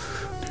said, "Oh,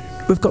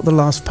 we've got the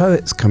Last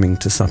Poets coming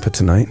to supper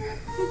tonight."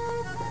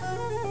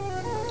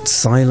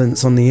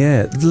 Silence on the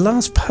air. The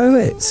Last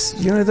Poets,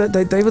 you know,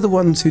 they were the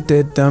ones who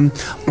did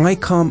I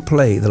can't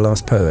play the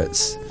Last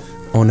Poets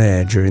on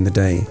air during the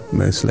day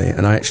mostly,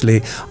 and I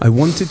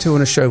wanted to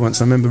on a show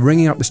once. I remember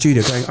ringing up the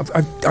studio going,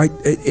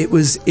 it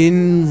was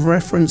in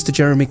reference to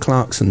Jeremy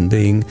Clarkson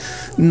being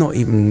not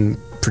even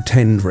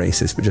pretend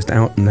racist, but just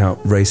out and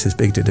out racist,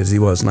 bigoted as he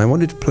was, and I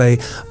wanted to play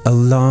a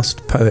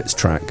Last Poets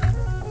track,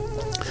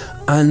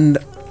 and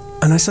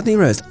I suddenly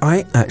realised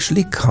I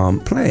actually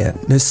can't play it.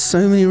 There's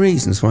so many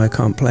reasons why I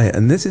can't play it,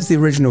 and this is the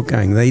original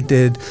gang. They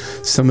did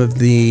some of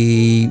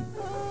the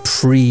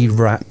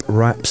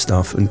pre-rap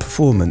stuff and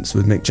performance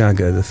with Mick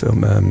Jagger, the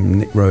film,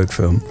 Nick Roeg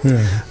film,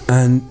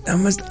 and it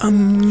was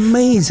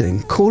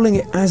amazing. Calling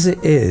it as it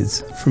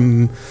is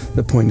from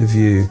the point of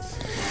view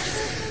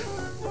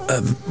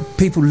of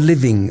people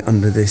living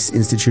under this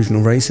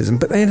institutional racism,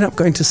 but they ended up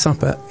going to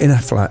supper in a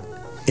flat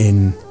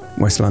in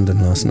West London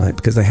last night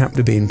because they happened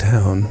to be in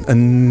town,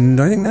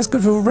 and I think that's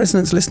good for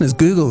Resonance listeners.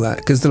 Google that,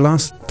 because the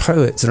Last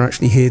Poets are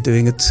actually here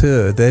doing a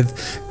tour. They've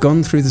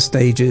gone through the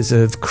stages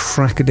of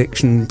crack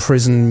addiction,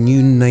 prison,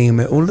 you name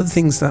it, all of the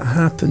things that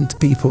happen to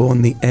people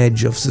on the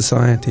edge of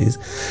societies,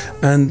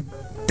 and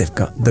they've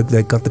got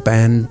the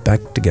band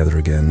back together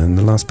again, and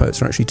the Last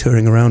Poets are actually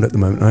touring around at the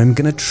moment. I'm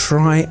going to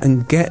try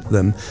and get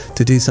them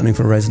to do something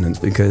for Resonance,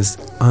 because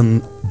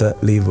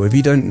unbelievable. If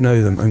you don't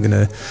know them, I'm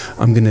going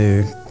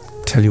to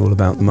tell you all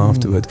about them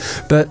afterward,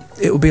 but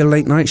it will be a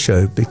late night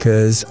show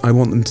because I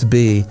want them to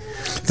be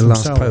the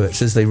Last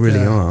Poets as they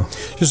really are.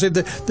 You see,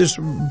 this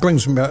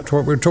brings me back to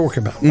what we were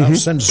talking about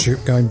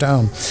censorship going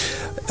down.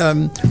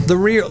 The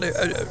real,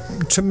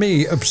 to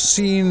me,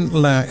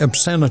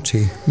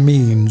 obscenity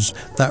means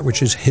that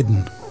which is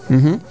hidden.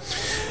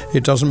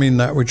 It doesn't mean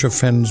that which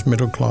offends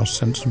middle class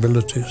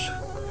sensibilities.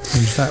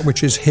 Means that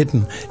which is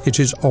hidden. It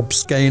is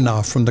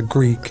obscena from the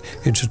Greek.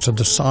 It is to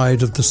the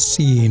side of the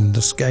scene,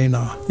 the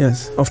skena.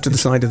 Yes, off to the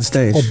side of the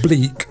stage.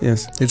 Oblique.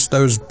 Yes. It's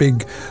those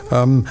big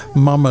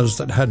mummers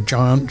that had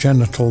giant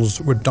genitals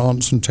that would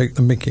dance and take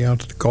the mickey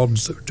out of the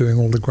gods that were doing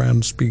all the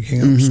grand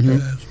speaking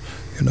upstairs.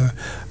 You know,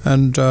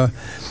 and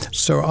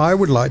so I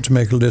would like to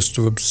make a list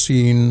of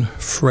obscene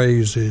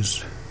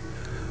phrases.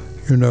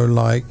 You know,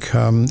 like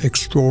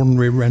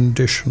extraordinary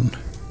rendition.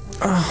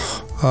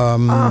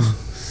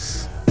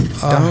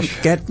 Don't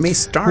get me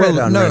started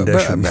on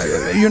rendition.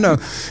 But, you know,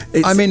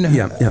 I mean,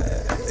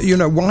 you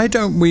know, why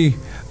don't we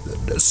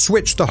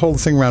switch the whole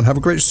thing around, have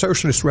a great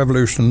socialist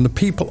revolution, and the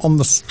people on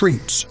the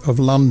streets of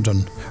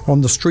London,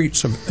 on the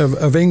streets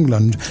of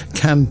England,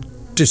 can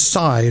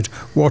decide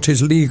what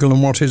is legal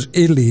and what is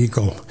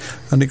illegal.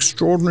 An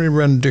extraordinary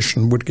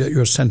rendition would get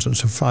you a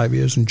sentence of 5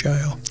 years in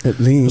jail. At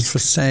least. Just for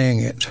saying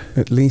it.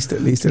 At least.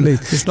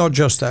 It's not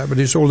just that, but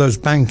it's all those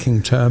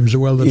banking terms as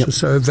well that are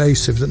so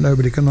evasive that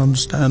nobody can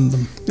understand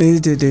them.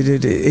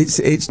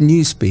 It's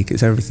Newspeak.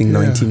 It's everything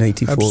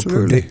 1984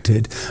 absolutely.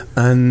 predicted.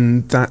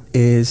 And that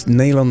is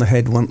nail on the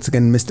head once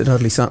again, Mr.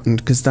 Dudley Sutton,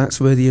 because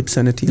that's where the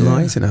obscenity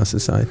lies in our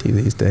society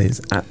these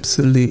days.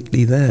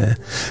 Absolutely there.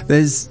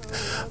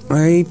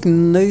 I've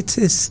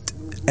noticed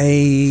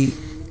a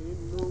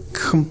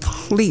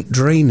complete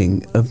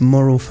draining of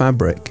moral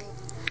fabric.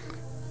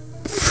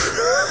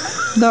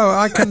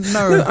 I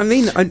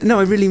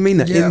really mean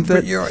that. Yeah,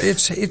 but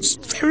it's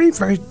very,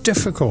 very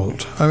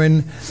difficult. I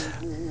mean,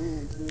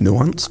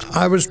 nuanced.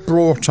 I was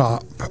brought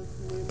up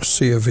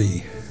C of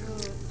E.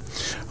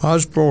 I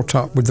was brought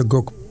up with the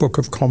Book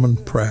of Common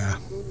Prayer.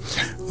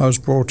 I was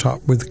brought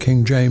up with the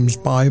King James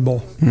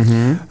Bible.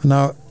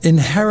 Now,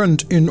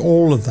 inherent in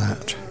all of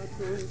that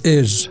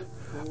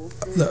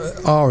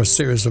are a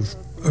series of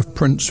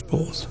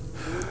principles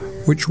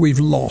which we've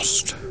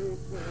lost.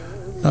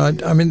 I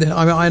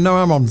know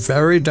I'm on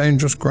very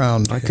dangerous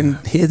ground. I can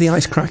hear the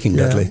ice cracking,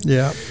 Dudley.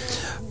 Yeah.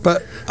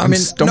 But I'm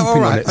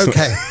stomping on it.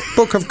 Okay.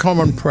 Book of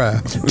Common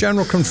Prayer,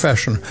 General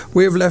Confession.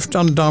 We have left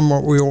undone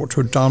what we ought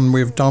to have done.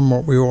 We have done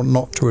what we ought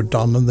not to have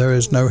done, and there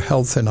is no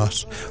health in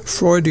us.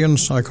 Freudian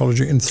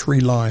psychology in 3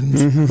 lines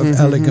of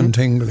elegant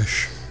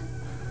English.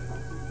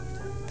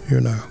 You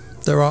know.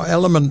 There are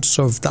elements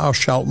of thou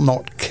shalt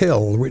not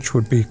kill, which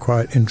would be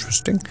quite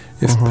interesting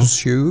if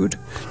pursued.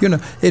 You know,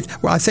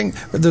 I think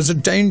there's a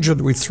danger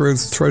that we throw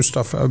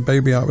a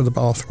baby out with the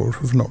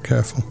bathwater if we're not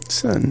careful.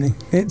 Certainly,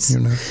 it's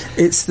the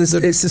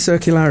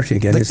circularity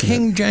again. The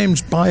King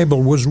James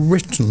Bible was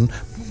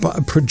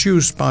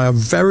produced by a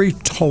very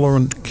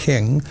tolerant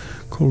king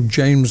called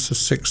James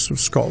VI of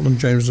Scotland,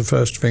 James I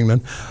of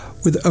England,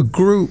 with a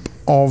group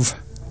of,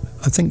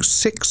 I think,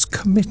 6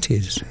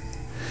 committees.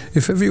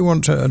 If ever you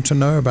want to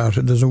know about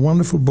it, there's a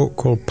wonderful book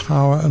called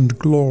Power and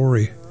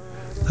Glory.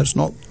 That's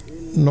not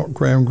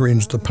Graham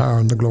Greene's The Power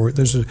and the Glory.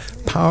 There's a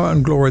Power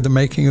and Glory, the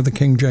making of the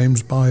King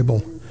James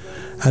Bible.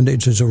 And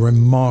it is a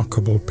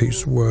remarkable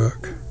piece of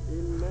work.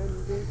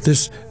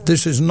 This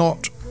is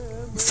not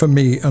for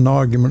me, an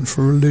argument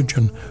for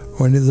religion,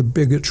 or any of the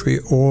bigotry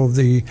or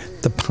the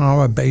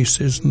power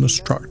bases and the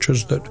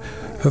structures that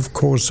have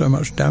caused so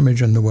much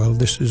damage in the world.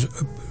 This is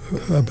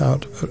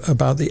about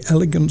the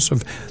elegance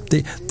of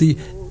the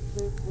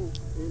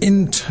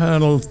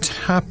internal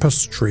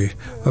tapestry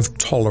of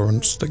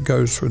tolerance that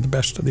goes through the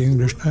best of the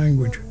English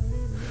language.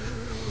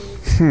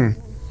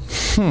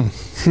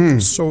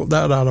 Sort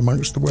that out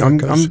amongst the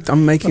workers.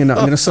 I'm making it up.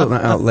 I'm going to sort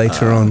that out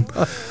later on.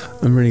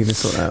 I'm really going to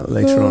sort that out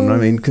later on. I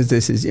mean, because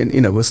this is,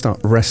 we'll start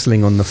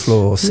wrestling on the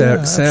floor.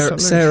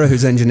 Sarah,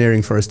 who's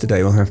engineering for us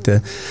today, will have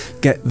to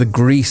get the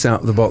grease out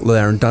of the bottle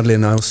there, and Dudley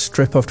and I will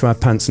strip off to our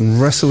pants and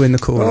wrestle in the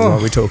corner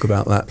while we talk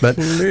about that. But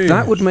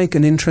that would make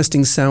an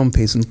interesting sound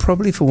piece, and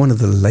probably for one of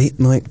the late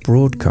night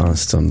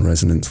broadcasts on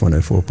Resonance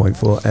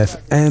 104.4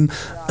 FM,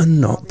 and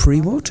not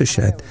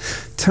pre-Watershed.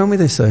 Tell me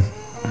this, though.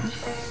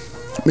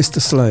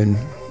 Mr. Sloan,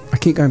 I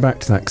keep going back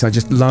to that because I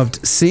just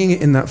loved seeing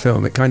it in that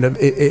film. It kind of,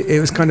 it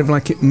was kind of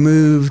like it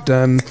moved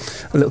a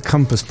little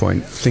compass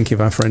point, thinking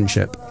of our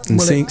friendship, and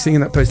seeing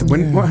that poster.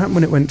 What happened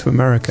when it went to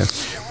America?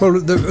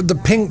 Well, the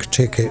pink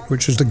ticket,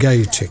 which is the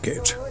gay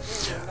ticket,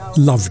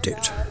 loved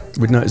it.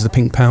 We'd know it's the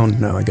pink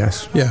pound now, I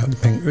guess. Yeah, the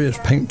pink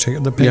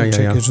ticket. The pink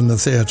ticket in the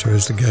theatre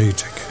is the gay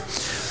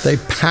ticket. They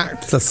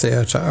packed the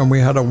theatre, and we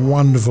had a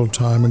wonderful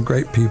time, and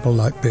great people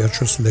like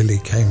Beatrice Lilly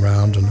came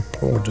round and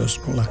applauded us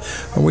and all that,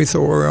 and we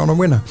thought we were on a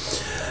winner.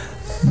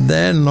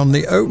 Then on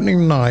the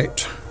opening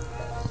night,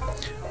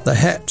 the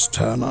Hets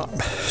turn up,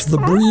 the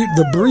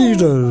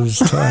Breeders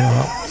turn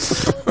up,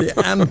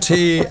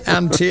 the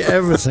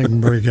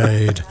anti-everything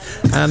brigade,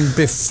 and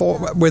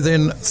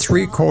within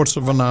 3/4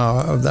 of an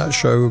hour of that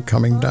show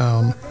coming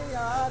down,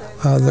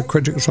 the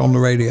critics on the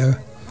radio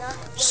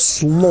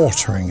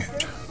slaughtering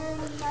it.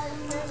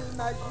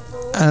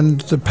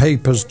 And the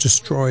papers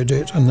destroyed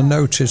it, and the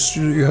notice,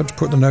 you had to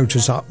put the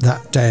notice up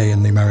that day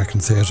in the American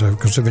theatre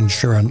because of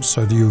insurance.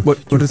 So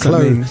what does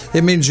that mean?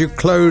 It means you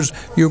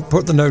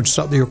put the notice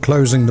up that you're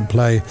closing the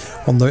play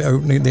on the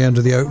end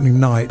of the opening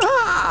night.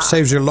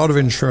 Saves you a lot of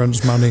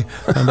insurance money,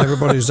 and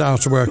everybody's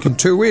out of work in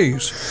 2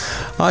 weeks.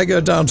 I go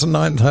down to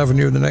 9th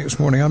Avenue the next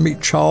morning. I meet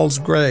Charles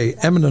Gray,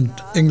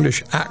 eminent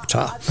English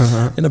actor,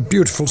 in a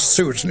beautiful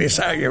suit, and he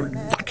said, "You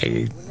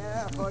lucky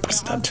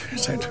bastard," he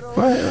said.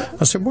 Why?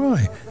 I said,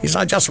 "Why?" He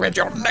said, "I just read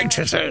your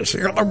notices.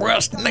 You've got the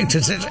worst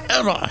notices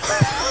ever."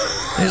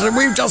 He said,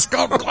 "We've just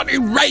got bloody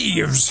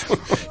raves.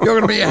 You're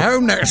going to be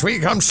home next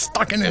week. I'm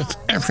stuck in this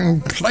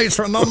effing place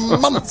for another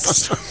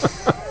month."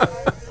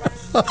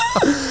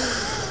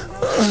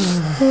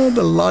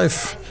 The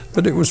life.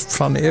 But it was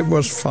funny. It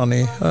was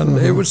funny. And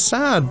it was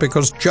sad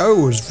because Joe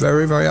was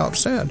very, very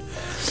upset.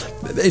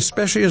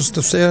 Especially as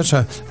the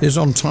theatre is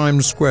on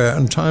Times Square,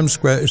 and Times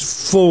Square is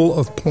full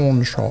of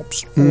pawn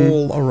shops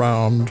all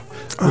around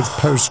with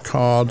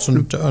postcards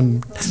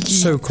and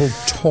so-called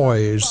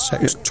toys,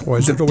 sex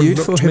toys. The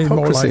beautiful looked to me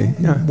more hypocrisy.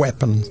 like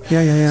weapons.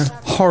 Yeah.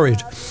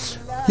 Horrid.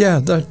 Yeah,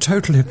 they're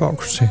total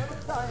hypocrisy.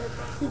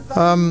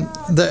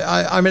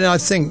 I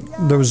think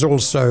there was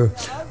also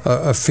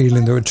a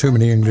feeling there were too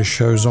many English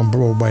shows on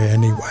Broadway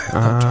anyway.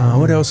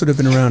 What else would have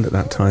been around at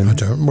that time? I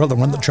don't. Well, the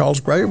one that Charles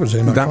Gray was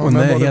in. That one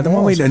there, the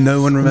one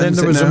no one remembers. Then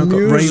there was got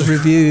rave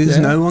reviews.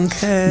 Yeah. No one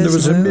cares. There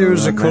was a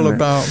musical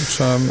about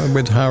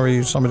with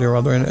Harry somebody or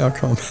other in it. I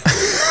can't.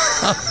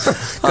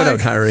 Good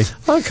old Harry.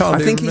 I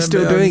think he's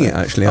still doing it.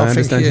 Actually, I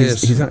understand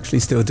he's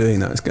actually still doing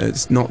that.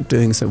 It's not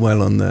doing so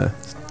well on the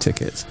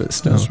tickets, but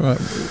still. That's right.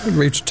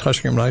 Rita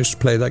Tushingham and I used to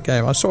play that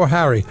game. I saw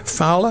Harry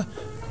Fowler.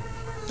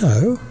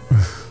 No.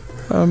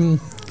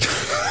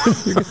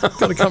 You've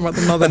got to come up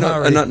with another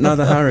Harry.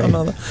 Another Harry.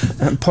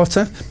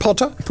 Potter.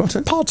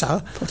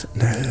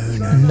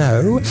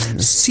 No.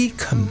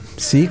 Seacombe.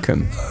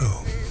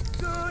 Oh.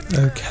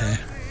 Okay.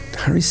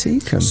 Harry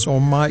Seacombe. Saw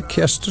Mike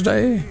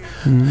yesterday.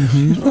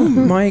 Mm-hmm. Oh,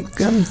 Mike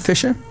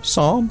Fisher.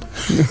 Son.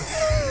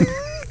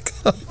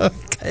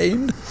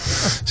 Kane.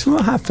 So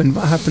what happened?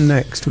 What happened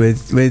next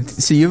with?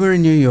 So you were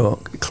in New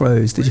York,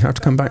 closed. Did you have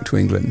to come back to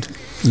England?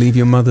 Leave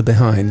your mother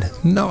behind?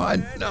 No, I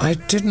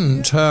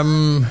didn't.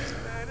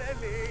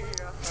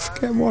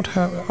 Forget what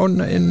happened. Oh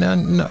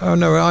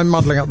no, I'm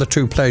muddling up the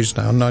two plays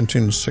now.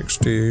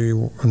 1960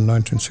 and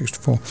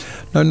 1964.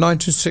 No,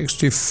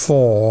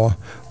 1964.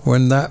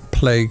 When that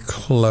play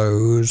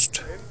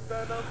closed,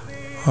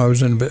 I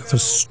was in a bit of a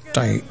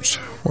state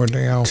with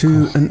the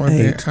alcohol. 2 and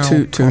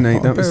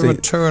 8. That was the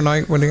 2 and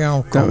 8 with the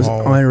alcohol. That was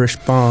Irish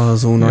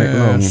bars all night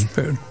long. Yes,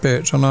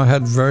 bit. And I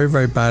had very,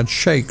 very bad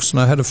shakes. And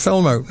I had a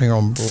film opening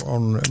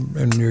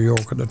in New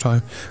York at the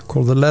time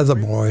called The Leather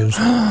Boys.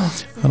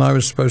 And I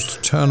was supposed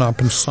to turn up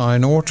and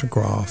sign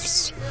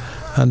autographs.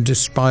 And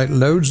despite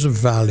loads of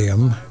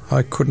Valium,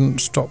 I couldn't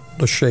stop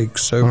the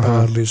shakes so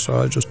badly,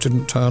 so I just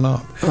didn't turn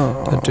up.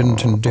 That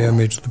didn't endear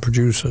me to the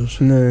producers.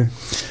 No.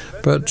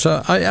 But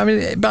I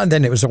mean, by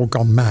then it was all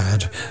gone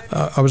mad.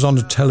 I was on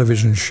a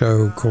television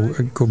show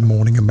called Good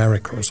Morning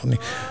America or something,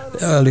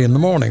 early in the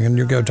morning, and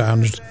you go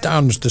down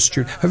to the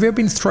studio. Have you ever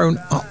been thrown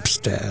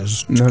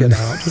stairs to get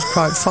out. It was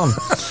quite fun.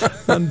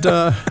 And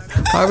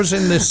I was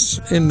in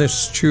this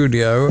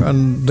studio,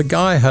 and the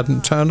guy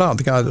hadn't turned up,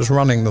 the guy that's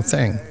running the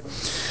thing.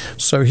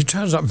 So he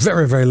turns up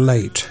very, very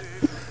late.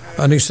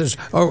 And he says,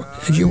 "Oh,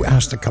 you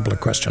asked a couple of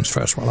questions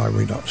first while I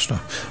read up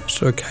stuff." I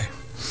said, "Okay."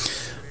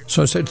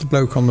 So I said to the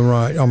bloke on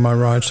my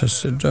right, I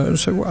said,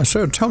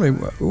 "So tell me,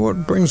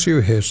 what brings you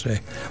here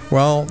today?"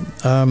 "Well,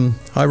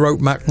 I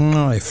wrote Mac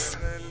Knife."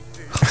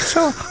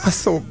 So I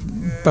thought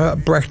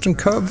Brecht and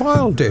Kurt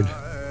Weill did.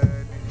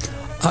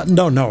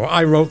 No,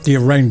 I wrote the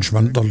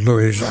arrangement that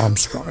Louis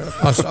Armstrong.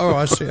 I said, "Oh,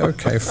 I see,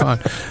 okay, fine."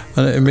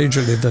 And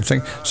immediately the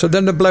thing. So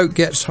then the bloke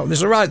gets home. He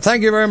said, "Right,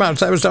 thank you very much.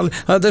 That was Dudley.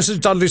 This is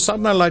Dudley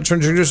Sutton. I'd like to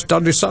introduce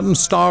Dudley Sutton,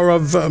 star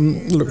of,"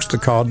 looks at the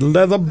card,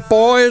 "Leather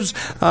Boys,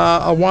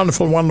 a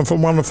wonderful, wonderful,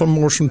 wonderful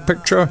motion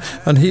picture."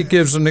 And he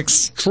gives an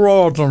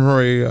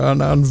extraordinary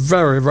and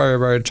very, very,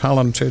 very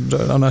talented.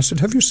 And I said,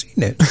 "Have you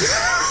seen it?"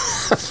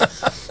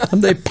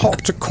 And they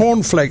popped a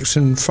cornflakes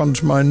in front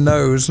of my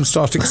nose and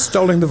started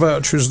extolling the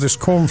virtues of this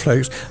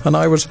cornflakes, and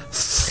I was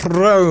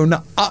thrown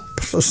up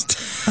the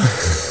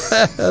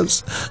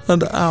stairs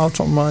and out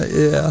on my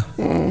ear,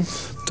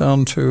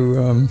 down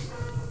to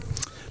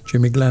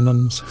Jimmy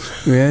Glennon's.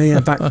 Yeah,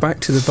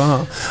 back to the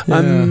bar.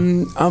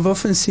 Yeah. I've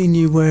often seen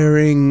you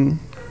wearing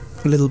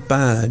a little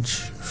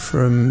badge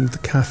from the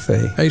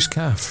cafe. Ace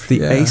Caff.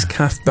 The Ace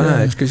Caff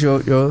badge, because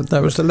you're...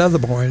 That was the Leather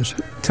Boys.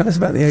 Tell us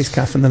about the Ace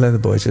Caff and the Leather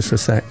Boys just for a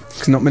sec.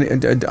 Because not many... I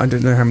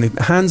don't know how many...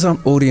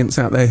 Hands-up audience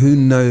out there who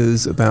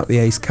knows about the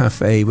Ace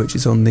Cafe, which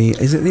is on the...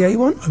 Is it the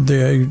A1?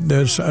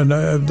 There's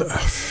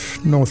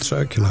North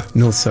Circular.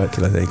 North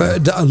Circular, there you go.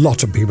 But a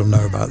lot of people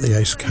know about the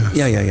Ace Caff.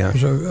 Yeah.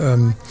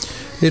 So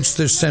it's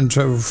the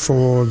centre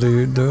for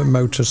the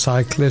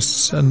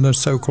motorcyclists and the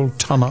so-called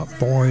ton-up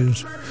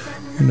boys.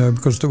 You know,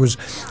 because there was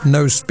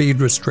no speed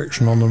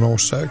restriction on the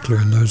North Circular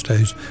in those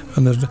days,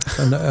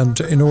 and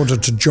in order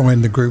to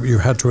join the group, you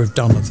had to have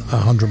done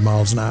 100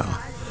 miles an hour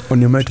on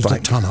your motorbike.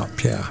 The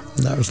ton-up, yeah,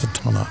 that was the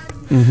ton-up.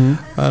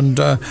 Mm-hmm. And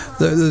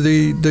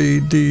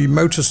the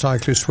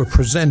motorcyclists were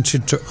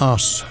presented to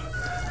us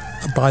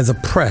by the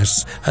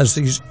press as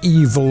these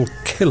evil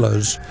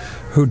killers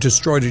who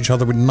destroyed each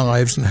other with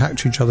knives and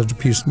hacked each other to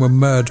pieces and were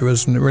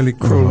murderers and really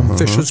cruel and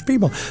vicious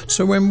people.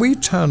 So when we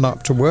turned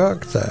up to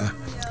work there,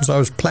 because I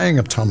was playing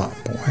a ton-up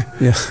boy,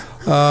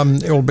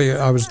 albeit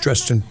I was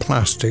dressed in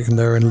plastic and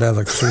they were in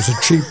leather because it was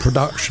a cheap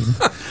production.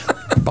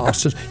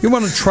 Bastards! You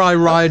want to try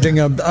riding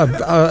a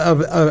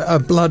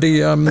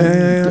bloody? I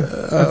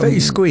bet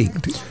you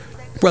squeaked.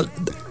 Well,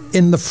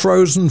 in the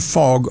frozen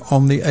fog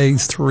on the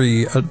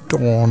A3 at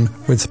dawn,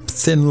 with a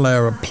thin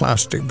layer of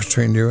plastic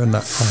between you and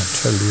that, I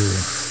tell you.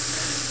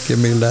 Give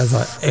me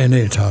leather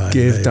anytime.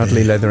 Give baby.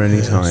 Dudley leather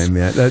anytime,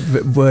 yes.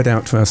 Yeah. Word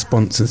out to our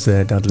sponsors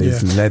there,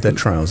 Dudley's leather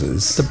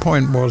trousers. The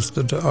point was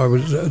that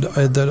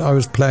I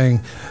was playing,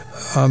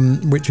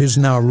 which is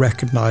now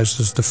recognised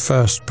as the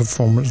first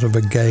performance of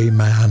a gay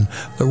man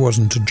that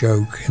wasn't a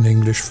joke in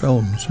English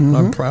films. Mm-hmm. And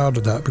I'm proud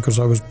of that because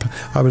I was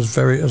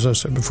very, as I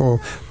said before,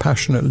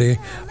 passionately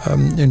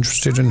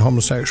interested in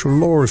homosexual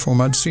law reform.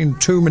 I'd seen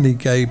too many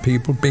gay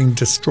people being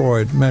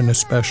destroyed, men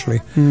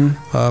especially.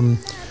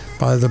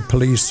 By the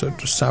police at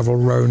Savile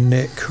Row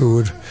Nick, who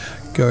would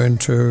go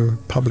into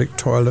public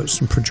toilets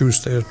and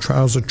produce their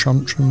trouser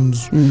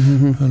truncheons,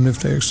 and if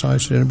they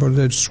excited anybody,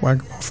 they'd swag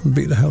them off and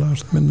beat the hell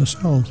out of them in the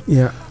cells.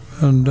 Yeah.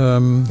 And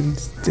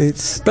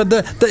but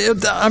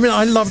I mean,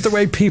 I love the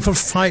way people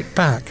fight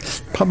back.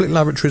 Public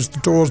lavatories, the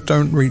doors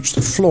don't reach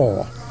the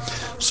floor,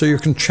 so you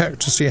can check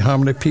to see how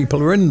many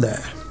people are in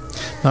there.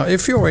 Now,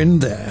 if you're in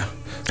there,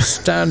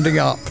 standing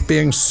up,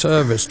 being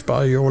serviced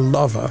by your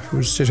lover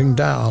who's sitting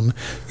down,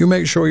 you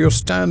make sure you're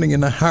standing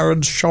in a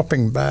Harrods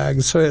shopping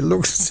bag so it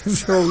looks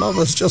as if your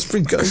lover's just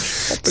been going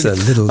shopping. It's a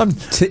little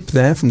tip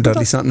there from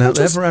Dudley Sutton out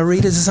there for our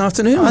readers this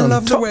afternoon. I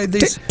love the way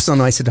these tips on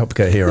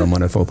Isotopica here on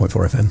 104.4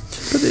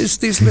 FM. But it's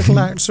these little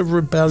acts of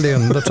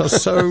rebellion that are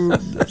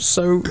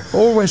so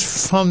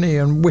always funny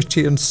and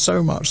witty and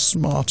so much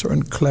smarter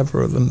and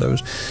cleverer than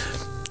those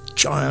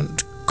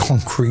giant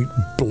concrete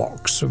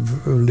blocks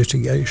of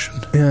litigation.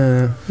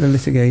 Yeah, the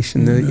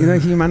litigation.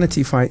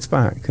 Humanity fights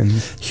back, and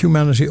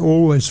humanity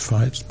always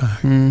fights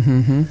back.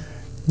 Mm-hmm.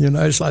 You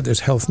know, it's like this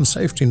health and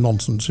safety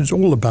nonsense. It's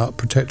all about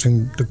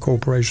protecting the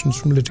corporations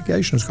from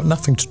litigation. It's got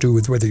nothing to do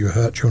with whether you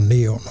hurt your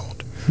knee or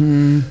not.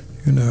 You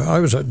know, I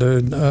was at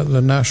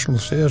the National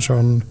Theatre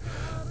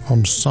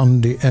on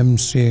Sunday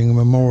emceeing a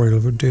memorial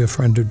of a dear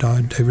friend who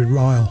died, David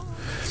Ryle.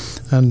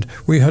 And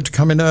we had to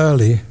come in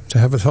early to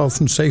have a health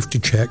and safety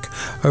check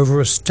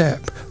over a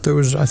step that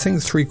was, I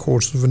think,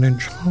 3/4 of an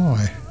inch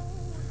high.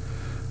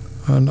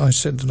 And I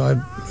said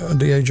that at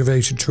the age of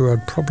 82,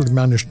 I'd probably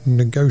managed to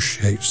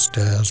negotiate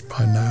stairs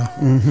by now.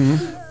 Mm-hmm.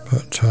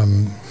 But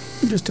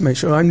just to make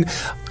sure,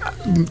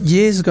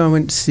 years ago I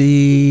went to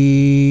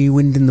see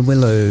Wind in the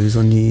Willows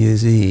on New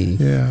Year's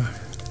Eve. Yeah.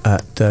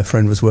 a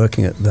friend was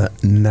working at the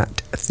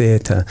Nat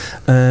Theatre,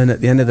 and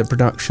at the end of the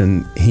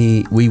production,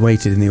 we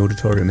waited in the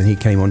auditorium, and he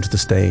came onto the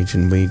stage,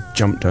 and we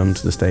jumped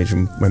onto the stage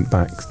and went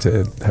back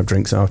to have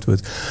drinks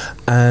afterwards.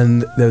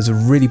 And there was a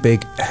really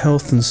big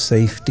health and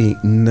safety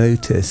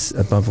notice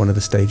above one of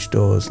the stage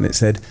doors, and it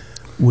said,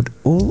 "Would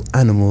all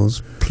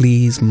animals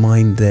please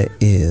mind their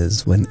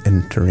ears when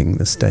entering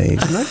the stage?"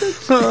 And I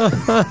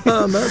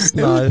That's it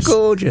nice. was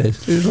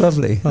gorgeous. It was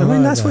lovely. I mean,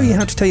 like that's where you that.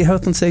 have to take your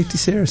health and safety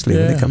seriously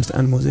when Yeah. it comes to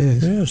animals'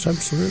 ears. Yes,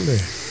 absolutely.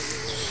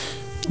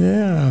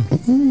 Yeah.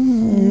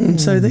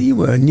 So there you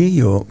were, New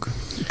York,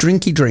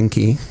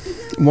 drinky,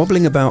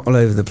 wobbling about all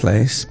over the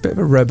place, bit of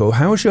a rebel.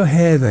 How was your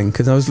hair then?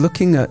 Because I was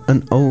looking at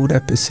an old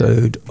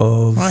episode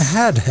of... I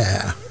had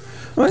hair.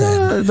 Well,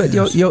 then, but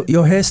yes. your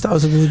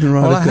hairstyles have always been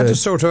rather Well, I had good. a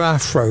sort of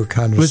afro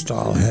kind of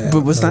style hair.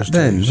 But was those that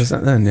then? days. Was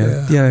that then?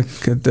 Yeah. Yeah.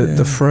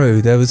 The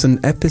fro. There was an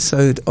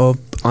episode of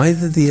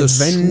either the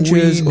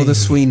Avengers or the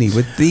Sweeney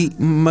with the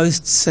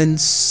most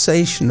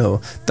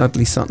sensational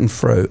Dudley Sutton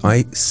fro.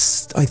 I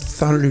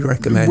thoroughly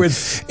recommend.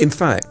 In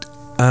fact,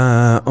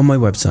 on my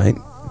website,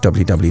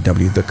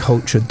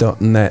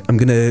 www.theculture.net, I'm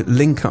going to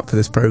link up for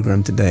this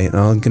programme today, and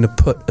I'm going to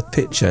put a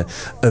picture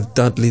of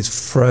Dudley's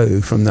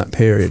fro from that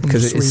period,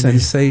 because it is Sweeney.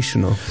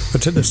 sensational.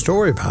 But to the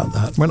story about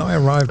that, when I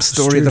arrived at the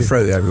Story of the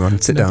studio- fro,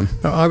 everyone. Sit down.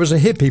 I was a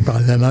hippie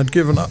by then. I'd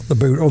given up the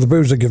booze, or the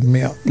booze had given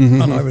me up,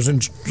 and I was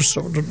into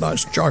sort of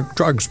nice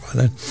drugs by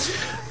then.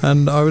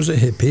 And I was a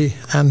hippie,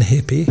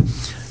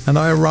 and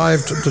I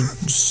arrived at the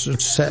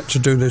set to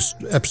do this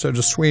episode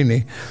of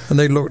Sweeney, and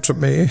they looked at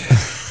me.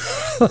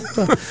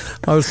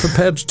 I was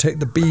prepared to take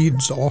the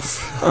beads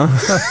off,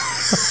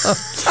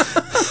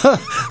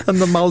 and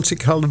the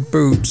multicoloured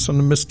boots, and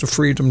the Mr.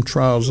 Freedom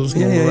trousers,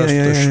 and all the rest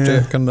of the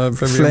shtick, and the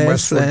Vivian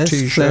Westwood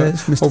T-shirt.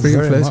 Mr. Freedom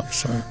very flares. much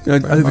so.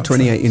 Over Very much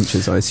 28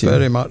 inches, I assume.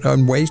 Very much,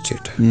 and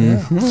weighted.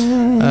 Yeah.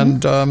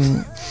 And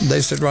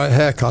they said, "Right,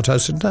 haircut." I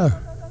said, "No."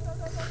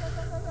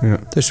 Yeah.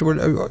 They said,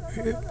 "Well,"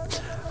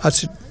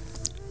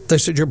 they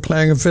said, "You're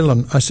playing a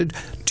villain." I said,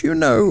 "Do you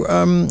know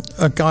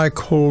a guy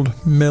called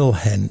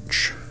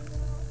Milhench?"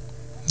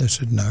 They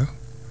said, "No."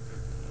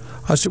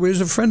 I said, "Well,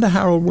 he's a friend of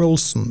Harold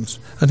Wilson's,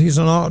 and he's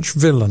an arch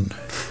villain,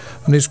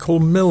 and he's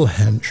called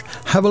Milhench.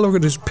 Have a look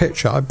at his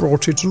picture. I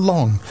brought it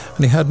along,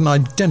 and he had an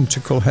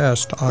identical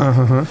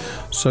hairstyle,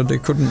 so they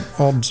couldn't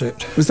odds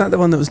it." Was that the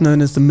one that was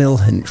known as the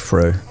Milhench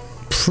fro?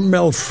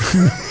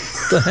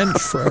 The hench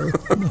fro.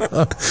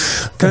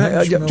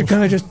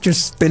 Can I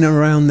just spin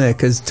around there?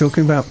 Because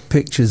talking about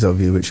pictures of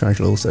you, which I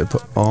shall also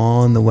put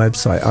on the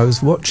website, I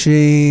was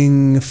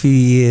watching a few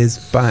years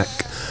back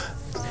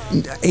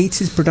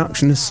 80s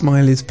production of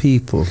Smiley's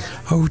People.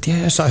 Oh,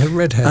 yes, I had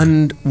red hair.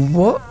 And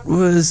what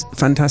was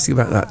fantastic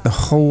about that, the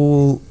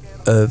whole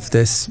of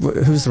this,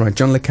 who was the right?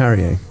 John Le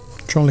Carre.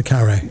 John Le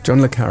Carre.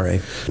 John Le Carre.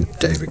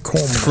 David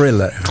Cornwell.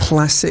 Thriller,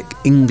 classic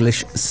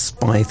English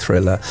spy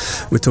thriller.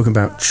 We're talking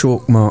about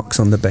chalk marks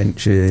on the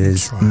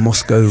benches, That's right.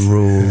 Moscow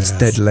rules, Yes.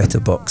 dead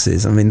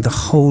letterboxes. I mean, the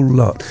whole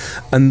lot.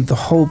 And the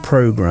whole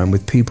programme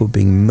with people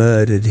being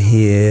murdered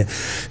here,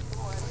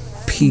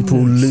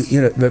 people,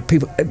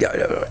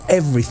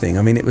 everything.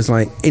 I mean, it was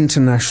like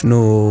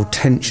international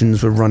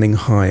tensions were running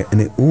high, and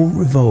it all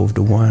revolved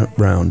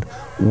around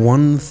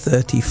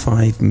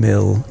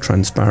 135mm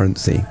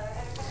transparency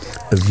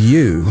of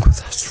you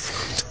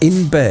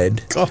in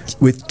bed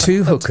with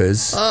two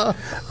hookers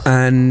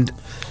and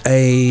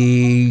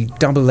a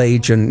double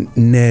agent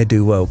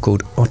ne'er-do-well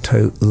called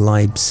Otto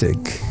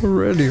Leipzig.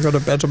 Really, you've got a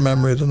better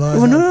memory than I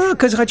Well, have. no,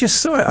 because I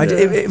just saw it.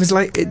 It was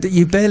like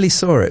you barely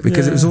saw it,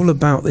 because it was all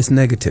about this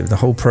negative, the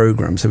whole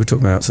programme. So we're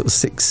talking about sort of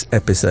 6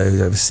 episodes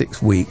over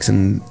 6 weeks,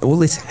 and all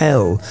this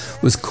hell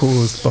was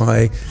caused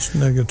by It's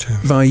negative.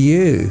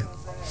 you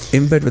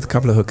in bed with a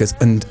couple of hookers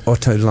and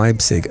Otto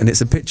Leipzig. And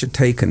it's a picture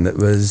that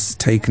was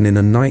taken in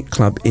a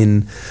nightclub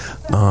in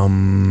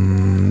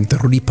the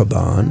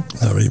Reeperbahn.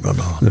 The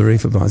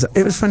Reeperbahn.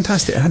 It was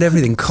fantastic. It had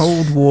everything.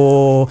 Cold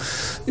War,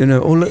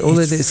 all of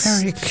this.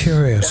 It's very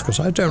curious, because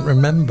I don't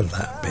remember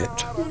that bit.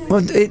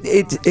 Well,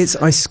 it's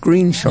I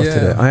screenshotted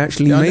Yeah. it. I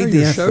actually Yeah, I made know the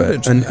you showed effort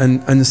it to me.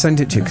 and sent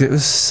it to you, because it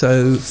was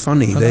so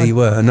funny. There you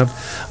were. And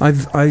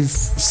I've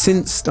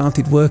since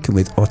started working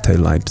with Otto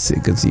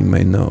Leipzig, as you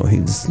may know.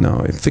 He's now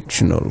a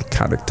fictional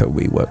character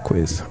we work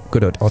with.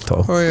 Good old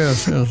Otto. Oh,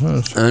 yes.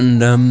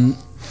 And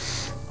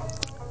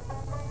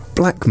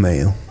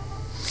blackmail.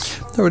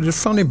 No, it is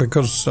funny,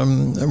 because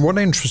what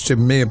interested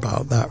me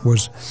about that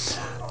was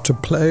to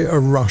play a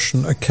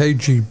Russian, a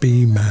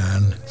KGB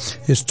man,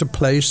 is to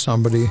play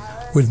somebody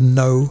with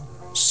no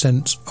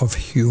sense of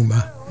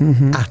humour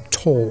at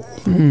all.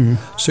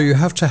 So you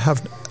have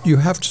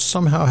to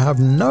somehow have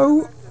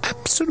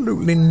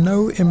absolutely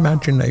no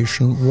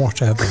imagination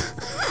whatever.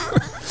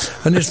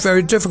 And it's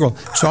very difficult.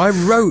 So I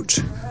wrote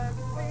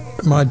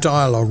my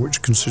dialogue,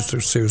 which consisted of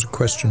a series of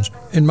questions,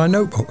 in my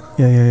notebook.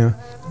 Yeah.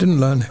 Didn't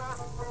learn it.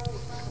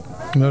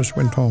 And I just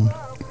went on.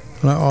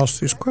 And I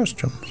asked these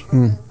questions.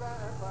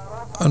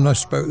 And I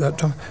spoke that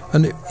time.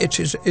 And it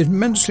is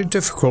immensely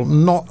difficult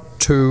not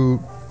to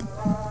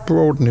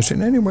broaden it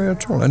in any way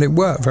at all. And it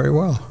worked very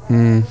well.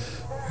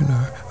 You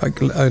know,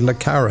 like Le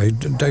Carre,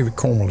 David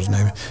Cornwell's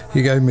name.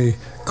 He gave me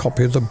a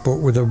copy of the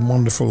book with a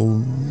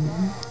wonderful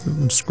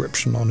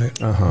inscription on it,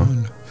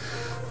 and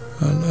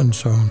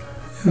so on.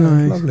 Yeah,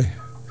 Nice. Lovely.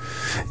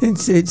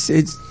 It's.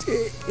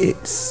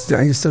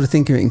 I sort of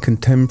think of it in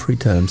contemporary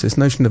terms. This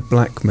notion of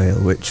blackmail,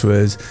 which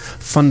was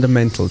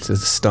fundamental to the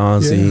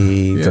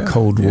Stasi, the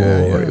Cold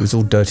War. It was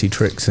all dirty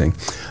tricksing,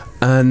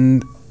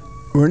 and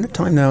we're in a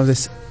time now of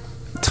this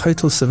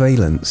total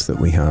surveillance that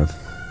we have,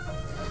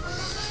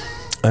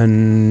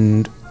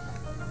 and.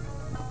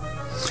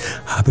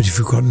 But if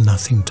you've got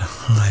nothing to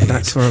hide,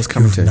 That's where I was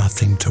coming you've to.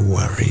 nothing to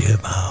worry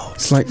about.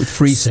 It's like with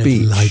free Said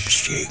speech.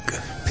 Leipzig.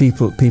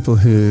 People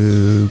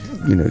who,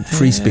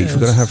 free speech. We've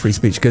got to have free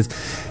speech because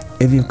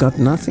if you've got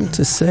nothing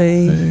to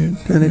say,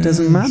 then it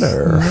doesn't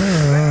matter.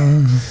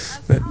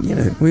 But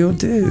we all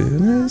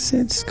do.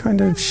 It's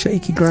kind of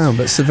shaky ground.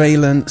 But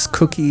surveillance,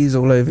 cookies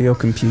all over your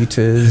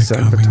computers, They're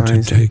coming to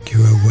advertising. take you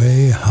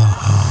away. Ha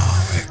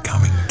ha! We're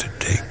coming to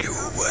take you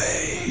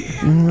away.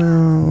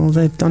 Well,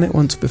 they've done it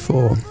once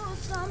before.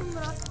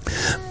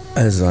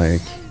 As I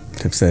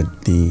have said,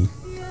 the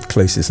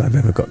closest I've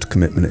ever got to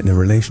commitment in a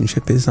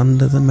relationship is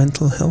under the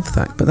Mental Health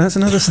Act. But that's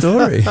another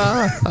story.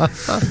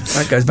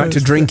 That goes back to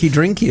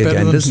drinky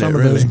again, doesn't some it?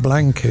 of those Really?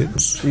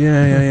 blankets.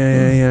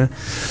 Yeah.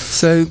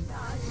 So,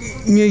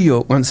 New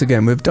York, once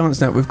again, we've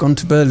danced out, we've gone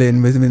to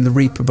Berlin, we've been in the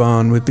Reaper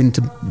Barn, we've been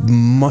to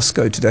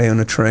Moscow today on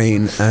a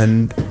train,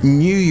 and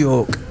New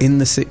York in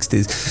the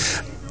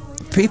 60s.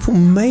 People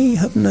may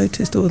have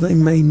noticed, or they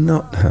may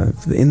not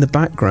have, that in the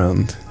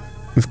background,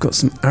 we've got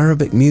some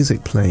Arabic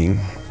music playing.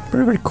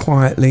 Very, very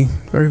quietly,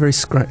 very, very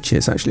scratchy.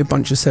 It's actually a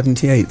bunch of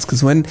 78s,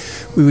 because when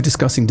we were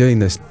discussing doing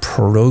this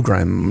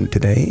programme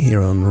today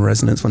here on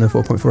Resonance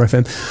 104.4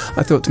 FM,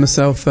 I thought to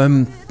myself,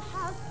 I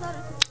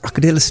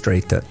could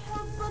illustrate it.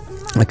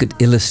 I could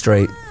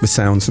illustrate the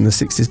sounds from the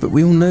 60s, but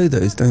we all know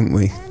those, don't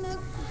we?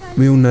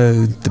 We all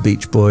know the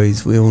Beach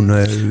Boys, we all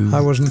know... I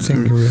wasn't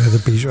thinking of the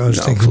Beach, I was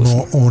thinking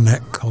more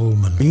Ornette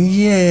Coleman.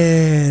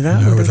 Yeah,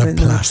 that would with have a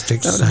been plastic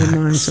that would have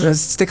been nice. sax.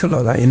 Let's stick a lot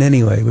of that in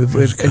anyway.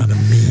 It's kind of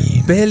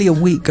mean. Barely a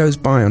week goes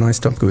by on Ice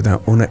Topical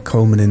without Ornette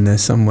Coleman in there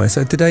somewhere.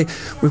 So today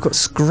we've got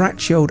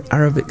scratchy old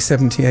Arabic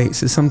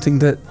 78s as something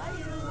that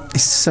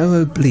is so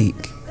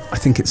oblique. I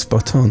think it's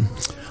spot on.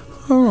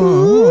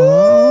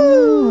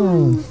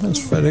 Oh, that's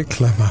very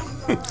clever.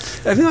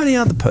 Have you got any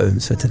other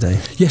poems for today?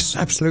 Yes,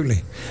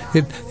 absolutely.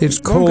 It's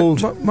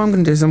called... What I'm going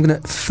to do is I'm going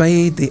to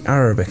fade the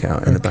Arabic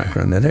out in the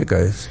background. There it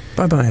goes.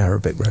 Bye-bye,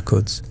 Arabic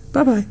Records.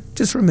 Bye-bye.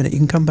 Just for a minute. You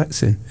can come back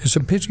soon. It's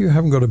a pity you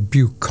haven't got a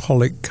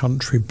bucolic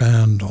country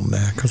band on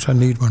there, because I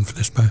need one for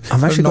this poem.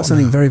 I've actually got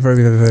something very,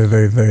 very, very,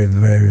 very, very,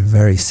 very,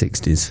 very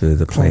 60s for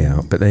the play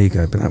out. But there you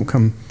go. But that will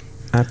come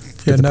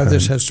after the poem.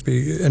 This has to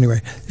be...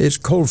 Anyway, it's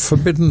called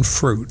Forbidden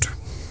Fruit.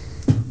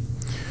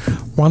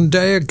 One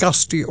day a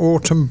gusty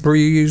autumn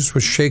breeze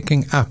was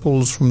shaking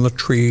apples from the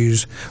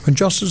trees, when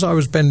just as I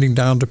was bending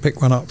down to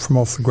pick one up from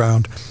off the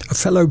ground, a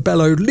fellow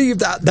bellowed, "Leave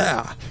that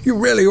there! You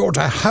really ought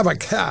to have a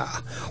care!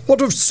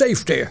 What of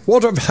safety?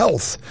 What of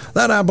health?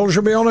 That apple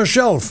should be on a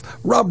shelf,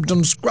 rubbed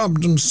and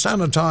scrubbed and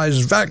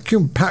sanitized,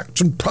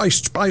 vacuum-packed and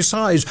priced by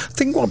size.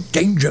 Think what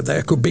danger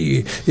there could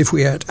be if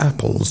we ate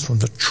apples from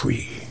the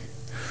tree."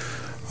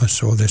 I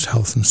saw this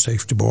health and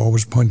safety board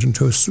was pointing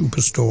to a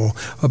superstore,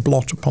 a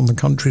blot upon the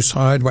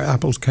countryside where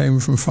apples came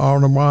from far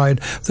and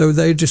wide, though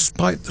they,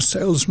 despite the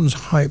salesman's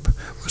hype,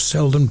 were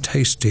seldom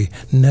tasty,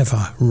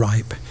 never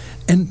ripe.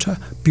 Enter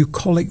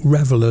bucolic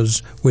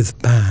revellers with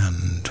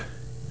band.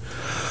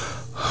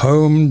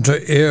 Home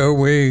to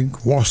earwig,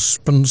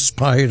 wasp and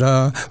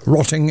spider,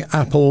 rotting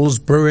apples,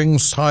 brewing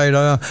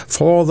cider,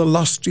 for the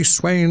lusty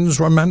swains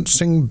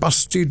romancing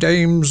busty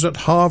dames at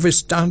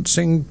harvest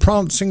dancing,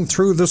 prancing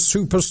through the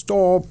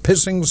superstore,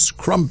 pissing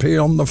scrumpy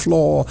on the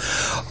floor.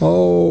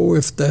 Oh,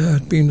 if there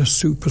had been a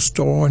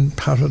superstore in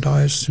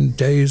paradise in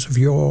days of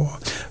yore,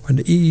 when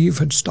Eve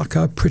had stuck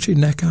her pretty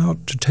neck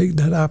out to take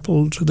that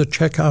apple to the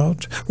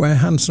checkout, where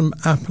handsome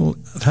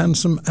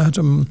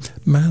Adam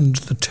manned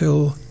the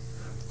till.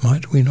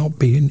 Might we not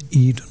be in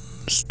Eden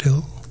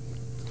still?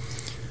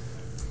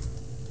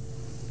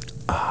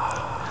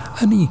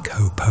 An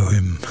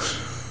eco-poem.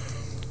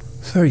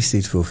 Very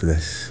suitable for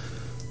this.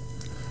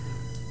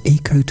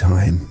 Eco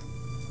time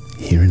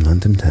here in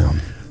London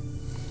town.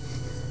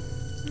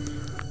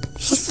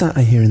 What's that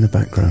I hear in the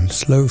background?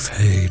 Slow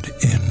fade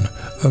in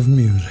of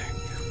music.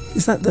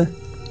 Is that the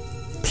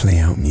play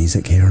out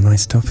music here on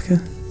Ice Topica?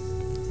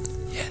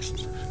 Yes.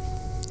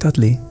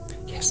 Dudley?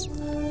 Yes.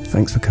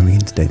 Thanks for coming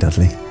in today,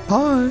 Dudley.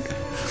 Hi.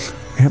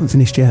 We haven't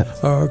finished yet.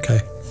 Oh,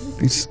 okay.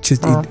 It's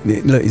just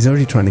look, he's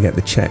already trying to get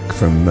the check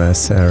from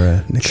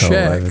Sarah Nicole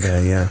Check. over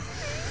there, yeah.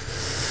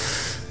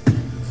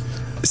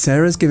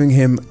 Sarah's giving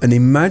him an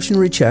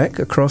imaginary check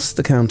across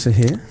the counter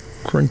here.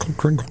 Crinkle,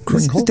 crinkle,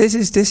 crinkle. This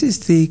is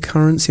the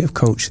currency of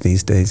culture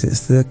these days.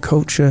 It's the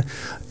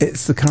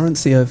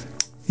currency of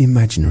the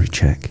imaginary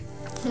check.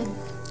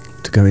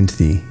 To go into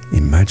the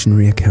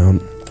imaginary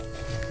account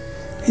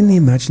in the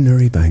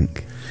imaginary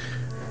bank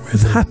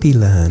with Happy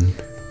Land.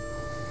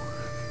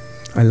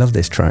 I love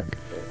this track.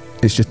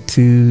 It's just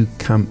too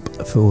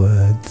camp for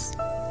words.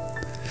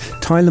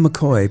 Tyler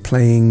McCoy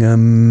playing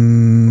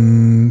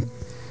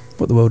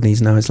What the World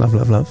Needs Now is Love,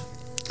 Love, Love.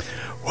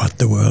 What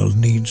the world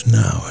needs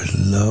now is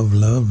love,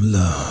 love,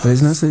 love.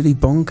 There's an absolutely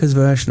bonkers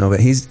version of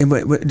it.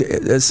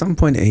 At some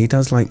point he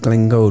does like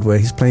Glenn Gould, where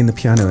he's playing the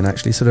piano and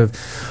actually sort of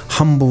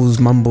mumbles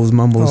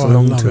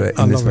along to it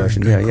in this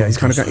version. Yeah, he's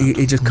kind of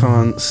he just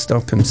can't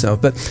stop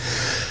himself. But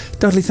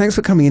Dudley, thanks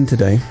for coming in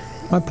today.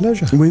 My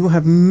pleasure. We will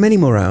have many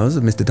more hours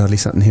of Mr. Dudley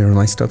Sutton here on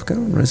iStopco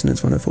on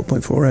Resonance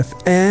 104.4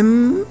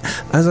 FM.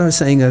 As I was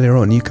saying earlier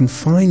on, you can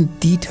find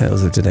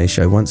details of today's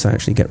show once I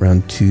actually get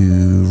round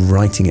to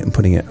writing it and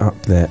putting it up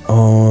there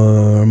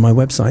on my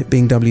website,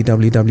 being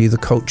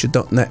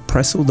www.theculture.net.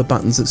 Press all the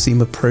buttons that seem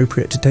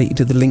appropriate to take you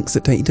to the links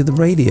that take you to the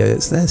radio.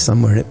 It's there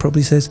somewhere. It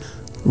probably says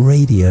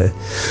radio.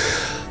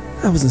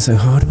 That wasn't so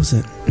hard, was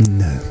it?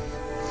 No.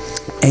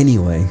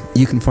 Anyway,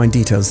 you can find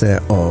details there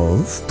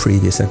of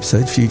previous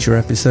episodes, future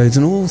episodes,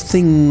 and all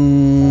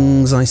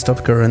things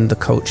iStopka and the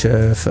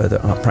culture, further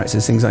art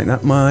practice, things like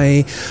that.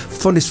 My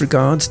fondest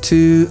regards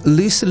to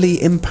Lucilee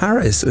in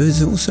Paris,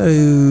 who's also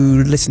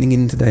listening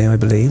in today, I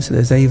believe. So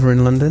there's Ava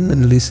in London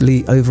and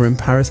Lucilee over in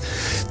Paris.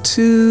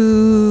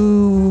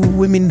 Two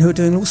women who are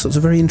doing all sorts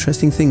of very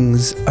interesting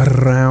things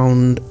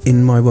around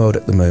in my world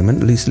at the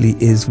moment.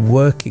 Lucilee is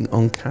working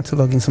on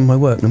cataloguing some of my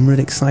work, and I'm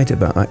really excited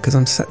about that because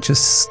I'm such a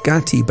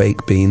scatty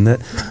baked bean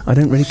that I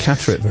don't really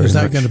cater it very much. Is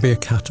that going to be a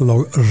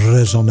catalogue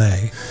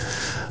raisonné?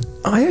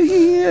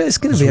 It's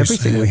going to be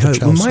everything, we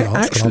hope. We might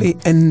actually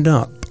end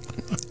up,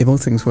 if all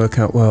things work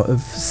out well,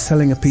 of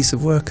selling a piece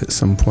of work at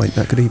some point.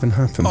 That could even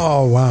happen.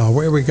 Oh, wow.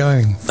 Where are we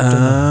going?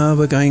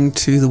 We're going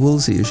to the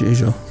Wolsey as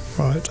usual.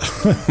 Right.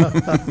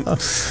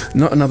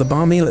 Not another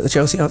bar meal at the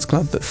Chelsea Arts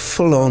Club, but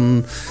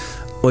full-on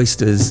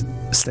oysters,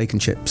 steak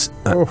and chips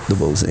at the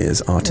Wolsey,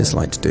 as artists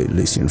like to do.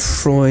 Lucian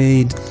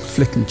Freud,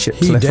 flicking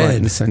chips left, right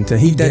and centre.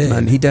 He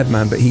dead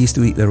man, but he used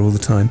to eat there all the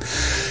time.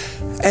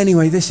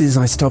 Anyway, this is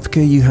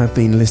iStopka. You have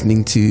been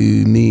listening to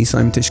me,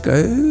 Simon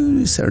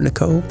Tishko, Sarah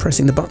Nicole,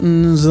 pressing the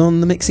buttons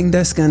on the mixing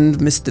desk, and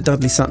Mr.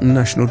 Dudley Sutton,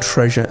 national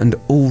treasure and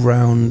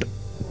all-round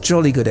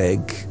jolly good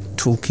egg,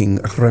 talking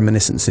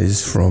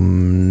reminiscences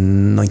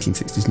from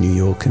 1960s New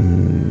York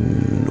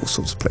and all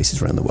sorts of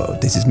places around the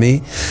world. This is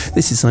me.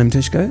 This is Simon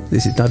Tishko.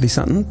 This is Dudley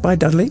Sutton. Bye,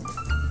 Dudley.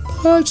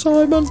 Bye,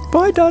 Simon.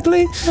 Bye,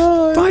 Dudley.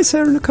 Bye. Bye,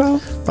 Sarah Nicole.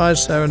 Bye,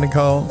 Sarah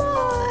Nicole.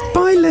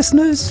 Bye,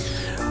 listeners.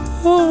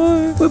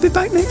 Bye. We'll be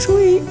back next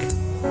week.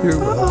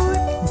 Bye.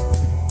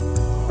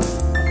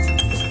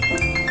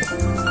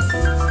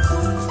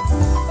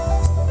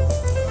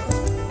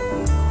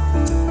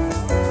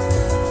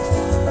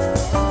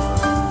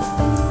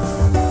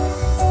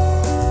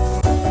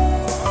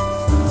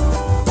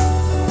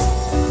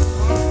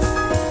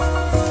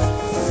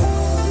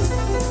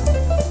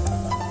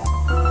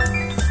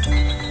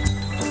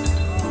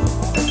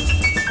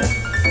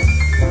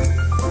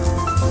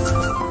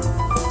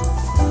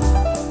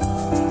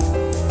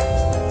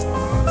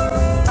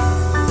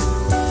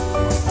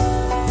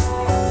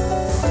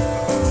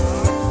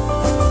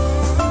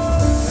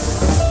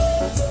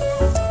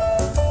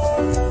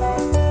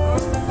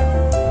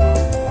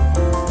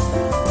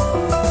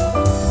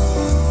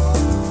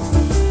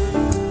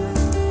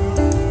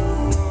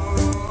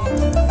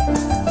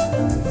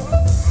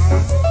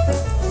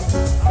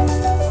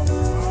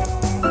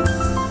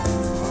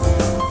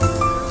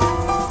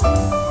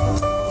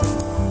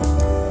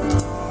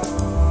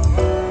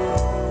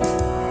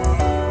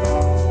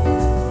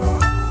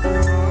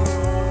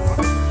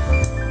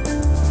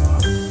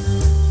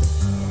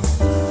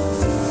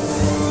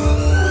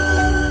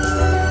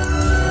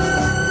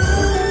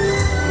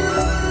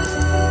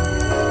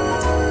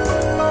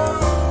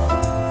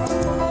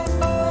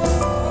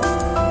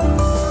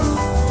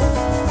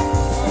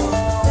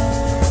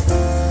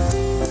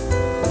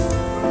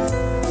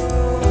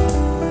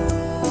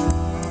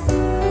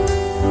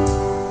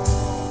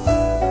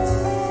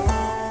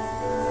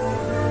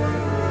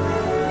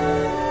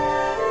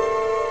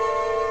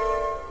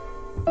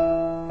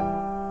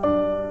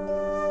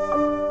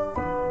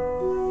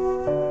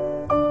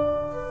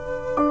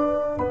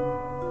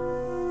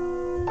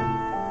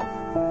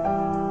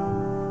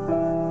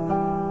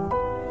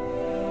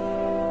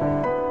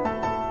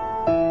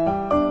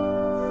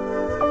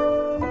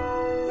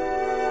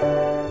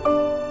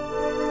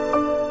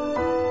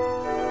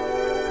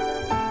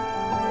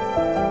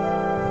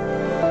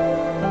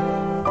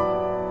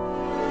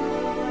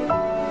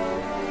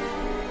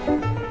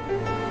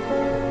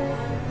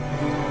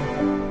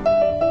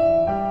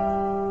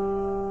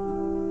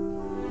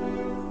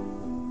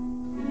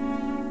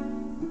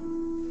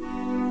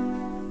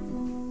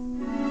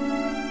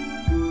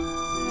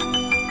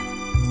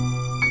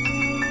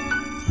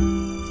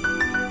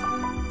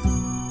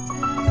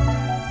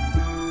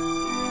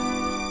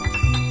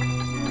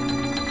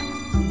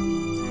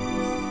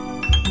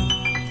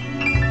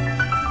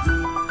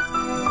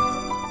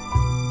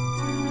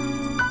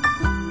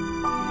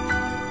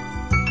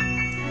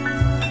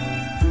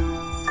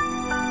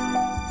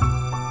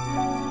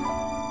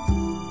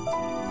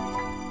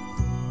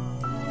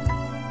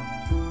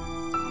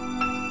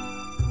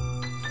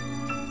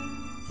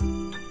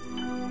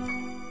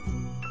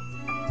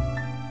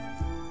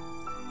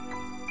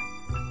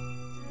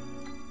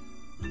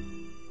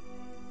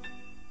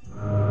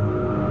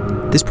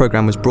 This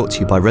programme was brought to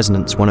you by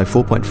Resonance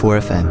 104.4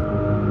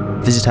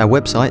 FM. Visit our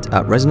website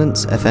at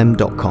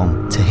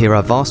resonancefm.com to hear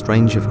our vast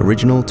range of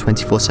original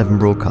 24/7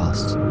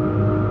 broadcasts.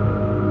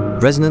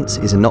 Resonance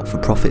is a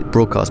not-for-profit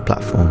broadcast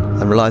platform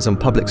and relies on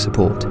public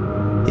support.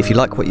 If you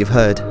like what you've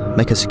heard,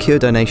 make a secure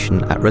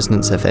donation at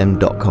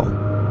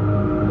resonancefm.com.